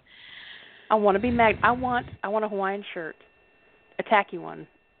sun. I want to be I want a Hawaiian shirt, a tacky one,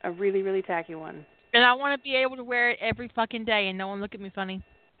 a really, really tacky one. And I want to be able to wear it every fucking day and no one look at me funny.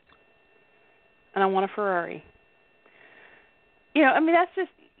 And I want a Ferrari. That's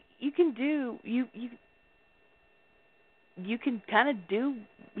just, you can do, you can kind of do,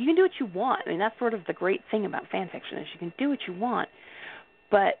 you can do what you want. I mean, that's sort of the great thing about fan fiction is you can do what you want.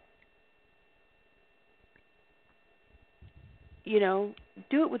 But,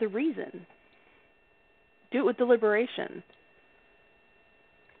 do it with a reason. Do it with deliberation.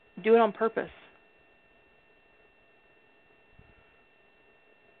 Do it on purpose.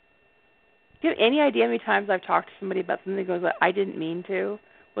 Do you have any idea how many times I've talked to somebody about something that goes, I didn't mean to,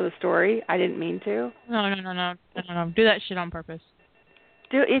 with a story? I didn't mean to. No. Do that shit on purpose.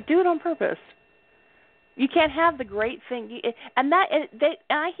 Do it on purpose. You can't have the great thing, and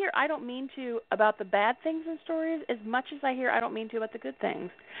I hear I don't mean to about the bad things in stories as much as I hear I don't mean to about the good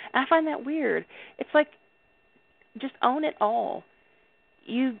things, and I find that weird. It's like, just own it all.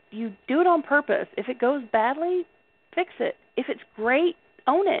 You do it on purpose. If it goes badly, fix it. If it's great,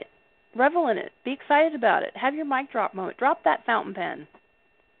 own it. Revel in it. Be excited about it. Have your mic drop moment. Drop that fountain pen.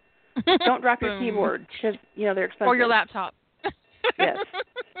 Don't drop your keyboard because they're expensive. Or your laptop. Yes.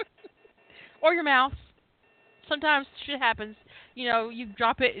 Or your mouse. Sometimes shit happens. You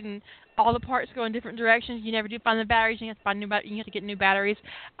drop it and all the parts go in different directions. You never do find the batteries. You have to find you have to get new batteries.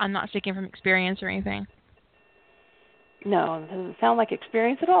 I'm not speaking from experience or anything. No, it doesn't sound like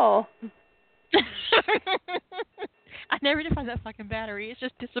experience at all. I never did find that fucking battery. It's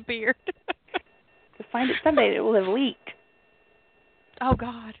just disappeared. To find it someday, it will have leaked. Oh,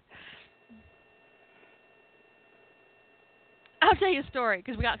 God. I'll tell you a story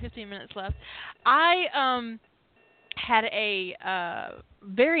because we got 15 minutes left. I had a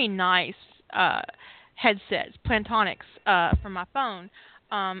very nice headset, Plantronics, for my phone.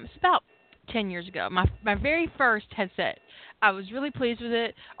 It's about 10 years ago. My very first headset. I was really pleased with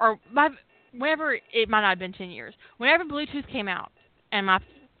it. Or whenever, it might not have been 10 years. Whenever Bluetooth came out, and I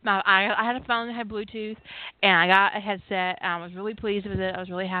had a phone that had Bluetooth, and I got a headset, and I was really pleased with it. I was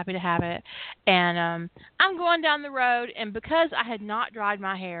really happy to have it. And I'm going down the road, and because I had not dried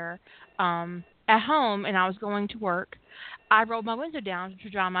my hair at home and I was going to work, I rolled my window down to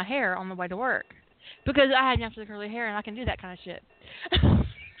dry my hair on the way to work. Because I had naturally curly hair, and I can do that kind of shit.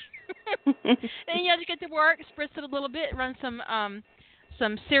 And you have to get to work, spritz it a little bit, run some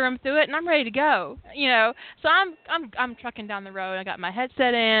serum through it, and I'm ready to go. So I'm trucking down the road. I got my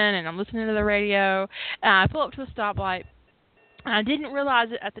headset in, and I'm listening to the radio. And I pull up to a stoplight, and I didn't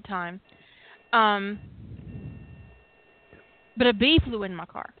realize it at the time. But a bee flew in my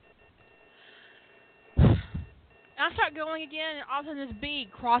car. I start going again, and all of a sudden this bee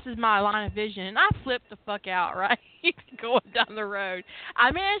crosses my line of vision, and I flip the fuck out, right? Going down the road.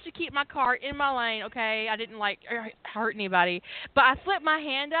 I managed to keep my car in my lane, okay? I didn't, hurt anybody. But I flipped my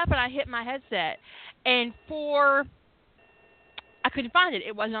hand up, and I hit my headset. And I couldn't find it.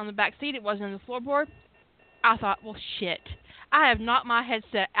 It wasn't on the back seat. It wasn't on the floorboard. I thought, well, shit. I have knocked my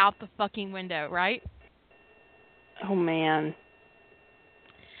headset out the fucking window, right? Oh, man.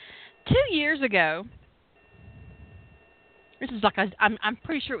 2 years ago, this is I'm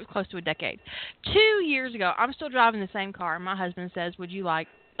pretty sure it was close to a decade. 2 years ago, I'm still driving the same car. My husband says, "Would you like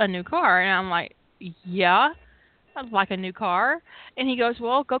a new car?" And I'm like, "Yeah, I'd like a new car." And he goes,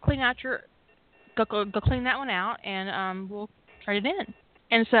 "Well, go clean out go clean that one out, and we'll trade it in."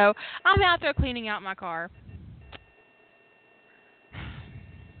 And so I'm out there cleaning out my car,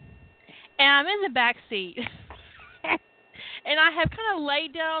 and I'm in the back seat. And I have kind of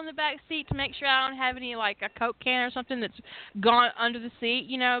laid down on the back seat to make sure I don't have any, a Coke can or something that's gone under the seat,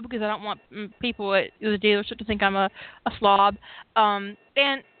 because I don't want people at the dealership to think I'm a slob. And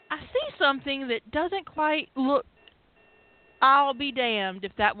I see something that doesn't quite look, I'll be damned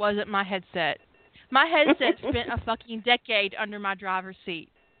if that wasn't my headset. My headset spent a fucking decade under my driver's seat.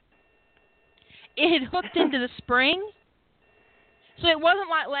 It had hooked into the spring. So it wasn't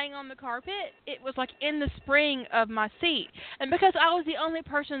like laying on the carpet. It was in the spring of my seat. And because I was the only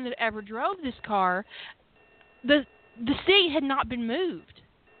person that ever drove this car, the seat had not been moved.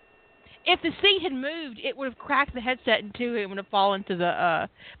 If the seat had moved, it would have cracked the headset in two and it would have fallen to the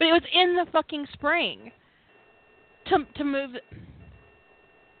but it was in the fucking spring to move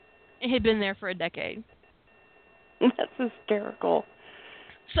it had been there for a decade. That's hysterical.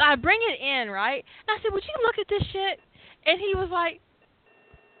 So I bring it in, right? And I said, "Would you look at this shit?" And he was like,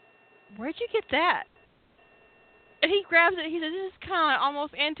 "Where'd you get that?" And he grabs it. He says, "This is kind of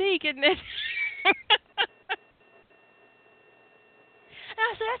almost antique, isn't it?" And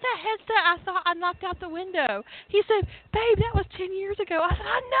I said, "That's that headset I thought I knocked out the window." He said, "Babe, that was 10 years ago." I said,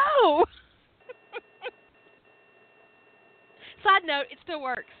 "I know." Side note, it still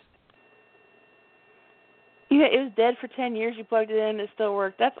works. Yeah, it was dead for 10 years. You plugged it in, it still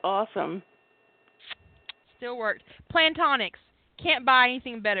worked. That's awesome. Still worked. Plantronics. Can't buy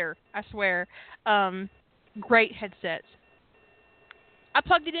anything better, I swear. Great headsets. I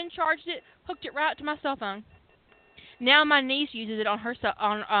plugged it in, charged it, hooked it right to my cell phone. Now my niece uses it on her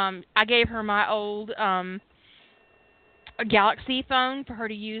I gave her my old Galaxy phone for her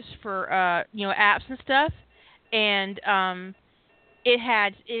to use for apps and stuff, and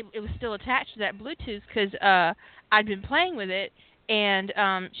it was still attached to that Bluetooth because I'd been playing with it. And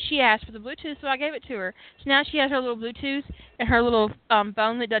she asked for the Bluetooth, so I gave it to her. So now she has her little Bluetooth and her little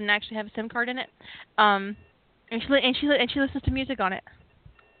phone that doesn't actually have a SIM card in it. And she listens to music on it.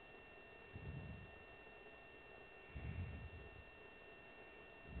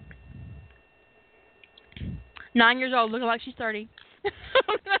 Nine years old, looking like she's 30.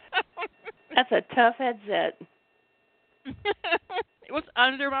 That's a tough headset. It was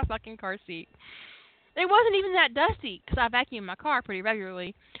under my fucking car seat. It wasn't even that dusty because I vacuum my car pretty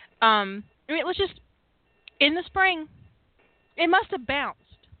regularly. It was just in the spring. It must have bounced.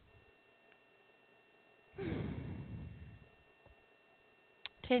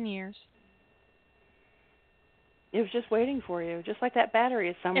 10 years. It was just waiting for you, just like that battery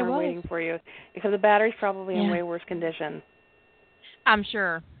is somewhere waiting for you, because the battery's probably in way worse condition. I'm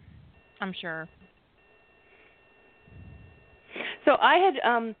sure. So I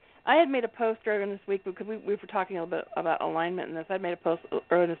had made a post earlier this week because we were talking a little bit about alignment in this. I made a post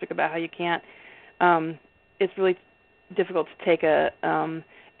earlier this week about how you can't. It's really difficult to take an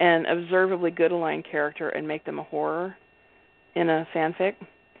observably good aligned character and make them a horror in a fanfic.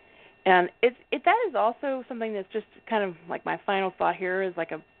 And that is also something that's just kind of like my final thought here is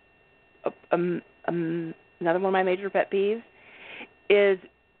like another one of my major pet peeves is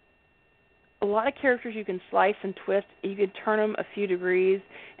a lot of characters you can slice and twist. You can turn them a few degrees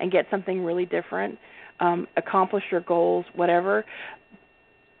and get something really different, accomplish your goals, whatever.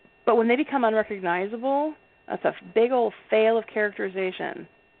 But when they become unrecognizable, that's a big old fail of characterization.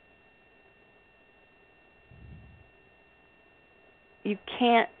 You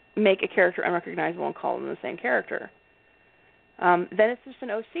can't make a character unrecognizable and call them the same character. Then it's just an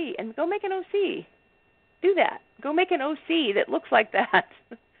OC. And go make an OC. Do that. Go make an OC that looks like that.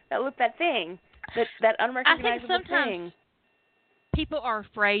 that thing. That unrecognizable I think sometimes thing. people are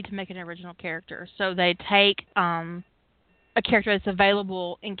afraid to make an original character, so they take a character that's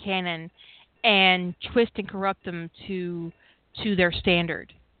available in canon and twist and corrupt them to their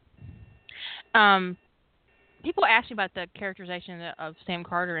standard. People ask me about the characterization of Sam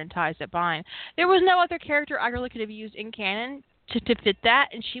Carter in Ties That Bind. There was no other character I really could have used in canon to fit that,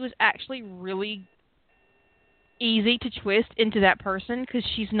 and she was actually really easy to twist into that person because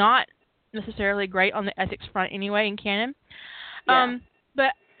she's not necessarily great on the ethics front anyway in canon. Yeah.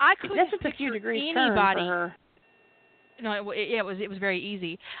 But I couldn't That's just a picture few degrees anybody. turn for her. No, it was very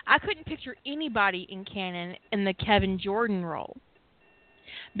easy. I couldn't picture anybody in canon in the Kevin Jordan role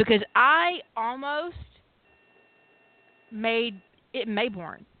because I almost made it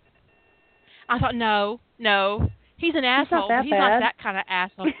Mayborn. I thought, no, he's an asshole. But he's not that kind of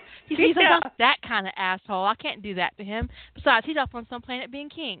asshole. He's not that kind of asshole. I can't do that to him. Besides, he's off on some planet being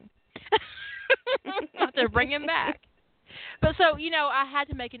king. I have to bring him back. But so, I had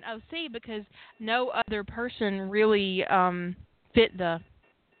to make an OC because no other person really fit the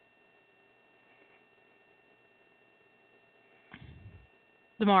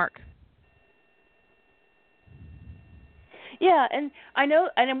mark. Yeah, and I know,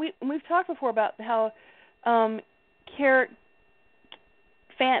 and we've talked before about how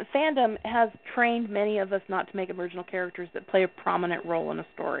fandom has trained many of us not to make original characters that play a prominent role in a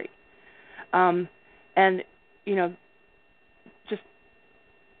story. And just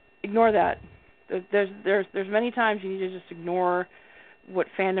ignore that. There's many times you need to just ignore what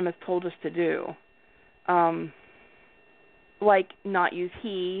fandom has told us to do. Like not use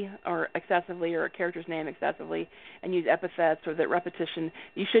he or excessively or a character's name excessively and use epithets or that repetition.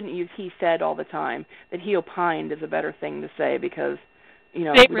 You shouldn't use he said all the time. That he opined is a better thing to say because,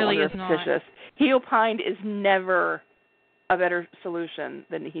 it really is repetitious. Not. He opined is never a better solution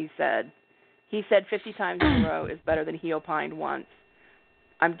than he said. He said 50 times in a row is better than he opined once.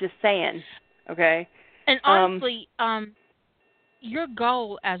 I'm just saying, okay? And honestly, your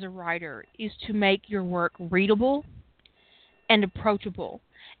goal as a writer is to make your work readable and approachable.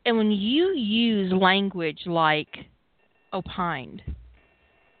 And when you use language like opined,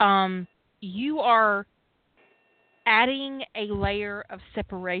 you are adding a layer of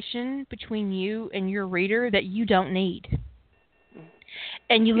separation between you and your reader that you don't need.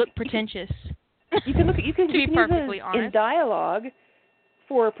 And you look pretentious. You can be perfectly use it honest. in dialogue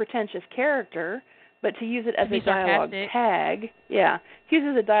for a pretentious character, but to use it as a dialogue tag, to use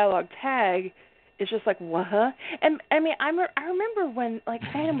it as a dialogue tag is just like, what? And I mean, I remember when like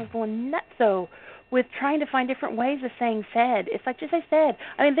fandom was going nutso with trying to find different ways of saying said. It's like, just say said.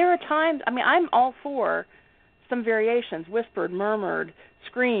 I mean, there are times, I'm all for some variations, whispered, murmured,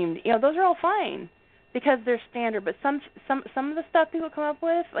 screamed. Those are all fine because they're standard. But some of the stuff people come up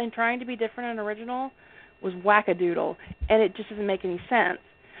with and trying to be different and original was wackadoodle, and it just doesn't make any sense.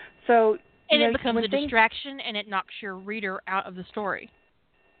 So it becomes a distraction, and it knocks your reader out of the story.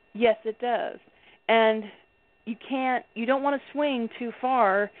 Yes, it does. And you don't want to swing too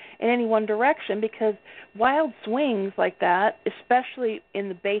far in any one direction because wild swings like that, especially in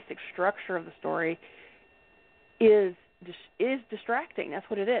the basic structure of the story, is distracting. That's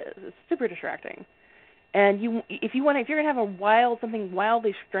what it is. It's super distracting. And if you're going to have something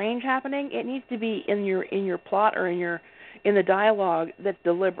wildly strange happening, it needs to be in your plot or in the dialogue that's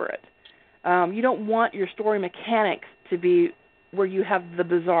deliberate. You don't want your story mechanics to be where you have the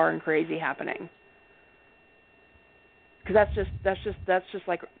bizarre and crazy happening. Because that's just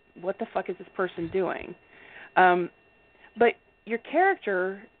like, what the fuck is this person doing? But your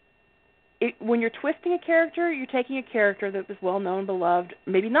character, when you're twisting a character, you're taking a character that was well known, beloved,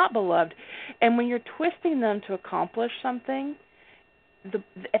 maybe not beloved, and when you're twisting them to accomplish something,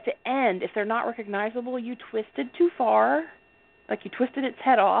 at the end, if they're not recognizable, you twisted too far, like you twisted its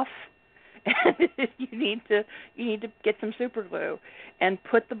head off, and you need to get some super glue and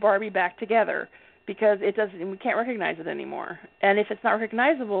put the Barbie back together. Because we can't recognize it anymore. And if it's not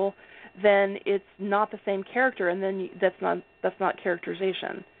recognizable, then it's not the same character, and then that's not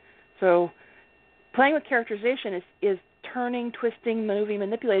characterization. So playing with characterization is turning, twisting, moving,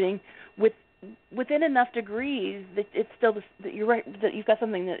 manipulating within enough degrees that it's still that you're right, that you've got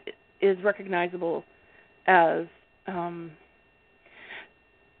something that is recognizable as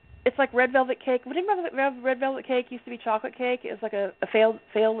it's like red velvet cake. When you think about red velvet cake, used to be chocolate cake. It was like a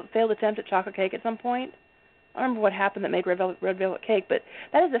failed attempt at chocolate cake at some point. I don't remember what happened that made red velvet cake, but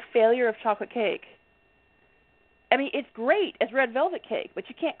that is a failure of chocolate cake. I mean, it's great as red velvet cake, but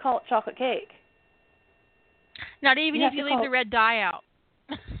you can't call it chocolate cake. Not even if you leave the red dye out.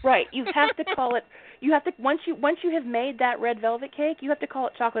 Right. You have to call it. You have to once you have made that red velvet cake, you have to call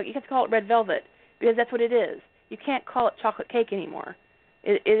it chocolate. You have to call it red velvet because that's what it is. You can't call it chocolate cake anymore.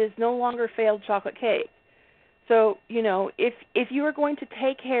 It is no longer failed chocolate cake. So, you know, if you were going to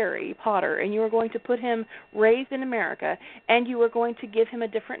take Harry Potter and you were going to put him raised in America and you were going to give him a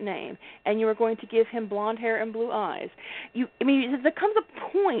different name and you were going to give him blonde hair and blue eyes, there comes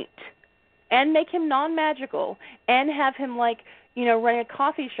a point, and make him non-magical and have him like, you know, running a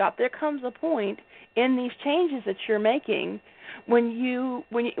coffee shop. There comes a point in these changes that you're making when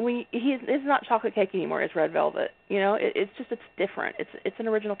it's not chocolate cake anymore, it's red velvet. You know, it's different. It's an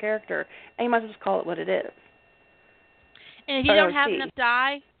original character, and you might as well just call it what it is. And if you don't have enough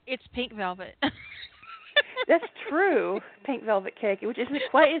dye, it's pink velvet. That's true, pink velvet cake, which isn't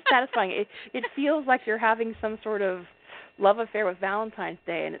quite as satisfying. It feels like you're having some sort of love affair with Valentine's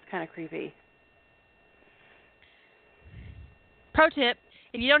Day, and it's kind of creepy. Pro tip,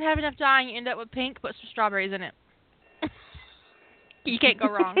 if you don't have enough dye and you end up with pink, put some strawberries in it. You can't go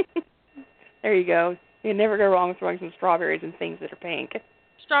wrong. There you go. You never go wrong with throwing some strawberries and things that are pink.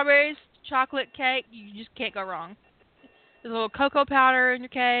 Strawberries, chocolate cake, you just can't go wrong. There's a little cocoa powder in your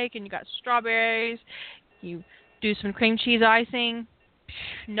cake, and you got strawberries. You do some cream cheese icing.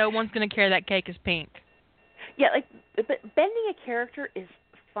 No one's going to care that cake is pink. Yeah, but bending a character is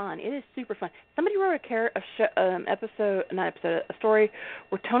fun. It is super fun. Somebody wrote a story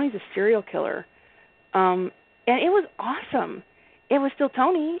where Tony's a serial killer, and it was awesome. It was still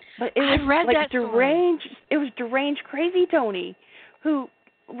Tony, but it was like deranged. Story. It was deranged, crazy Tony, who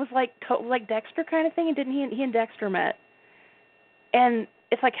was like Dexter kind of thing. And didn't he and Dexter met? And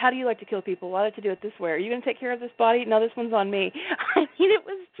it's like, how do you like to kill people? Well, I like to do it this way. Are you going to take care of this body? No, this one's on me. I mean, it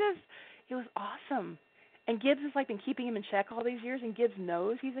was awesome. And Gibbs has been keeping him in check all these years, and Gibbs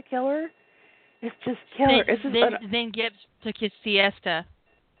knows he's a killer. It's just killer. Then Gibbs took his siesta.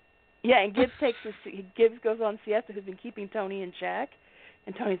 Yeah, and Gibbs goes on siesta, who's been keeping Tony in check,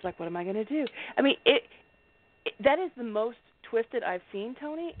 and Tony's like, what am I going to do? I mean, that is the most twisted I've seen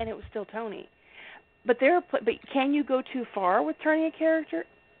Tony, and it was still Tony. But can you go too far with turning a character?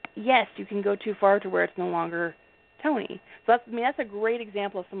 Yes, you can go too far to where it's no longer Tony. So that's a great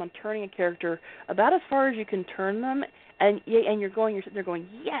example of someone turning a character about as far as you can turn them, and you're sitting there going,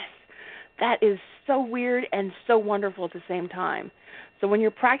 yes, that is so weird and so wonderful at the same time. So when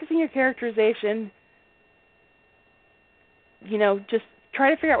you're practicing your characterization, you know, just try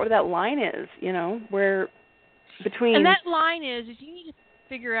to figure out where that line is, you know, where between... And that line is you need to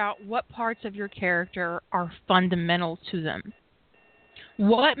figure out what parts of your character are fundamental to them.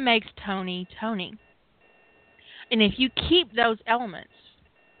 What makes Tony Tony? And if you keep those elements,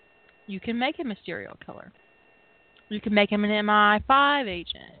 you can make him a serial killer. You can make him an MI5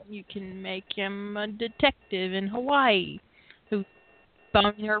 agent. You can make him a detective in Hawaii who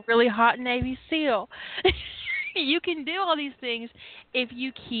boned a really hot Navy SEAL. You can do all these things if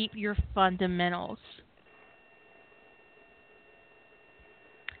you keep your fundamentals.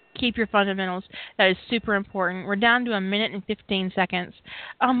 Keep your fundamentals. That is super important. We're down to 1 minute and 15 seconds.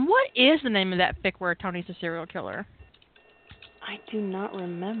 What is the name of that fic where Tony's a serial killer? I do not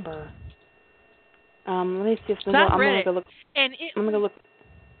remember. Let me see if I'm going to go look. I'm going to go look.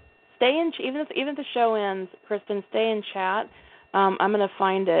 Stay in, even if the show ends, Kristen, stay in chat. I'm going to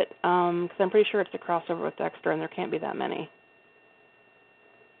find it because I'm pretty sure it's a crossover with Dexter, and there can't be that many.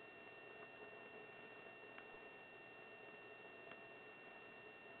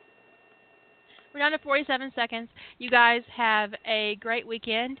 We're down to 47 seconds. You guys have a great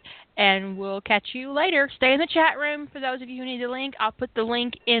weekend, and we'll catch you later. Stay in the chat room for those of you who need the link. I'll put the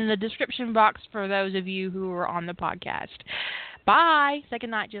link in the description box for those of you who are on the podcast. Bye. Say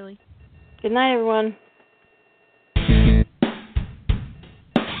good night, Julie. Good night, everyone.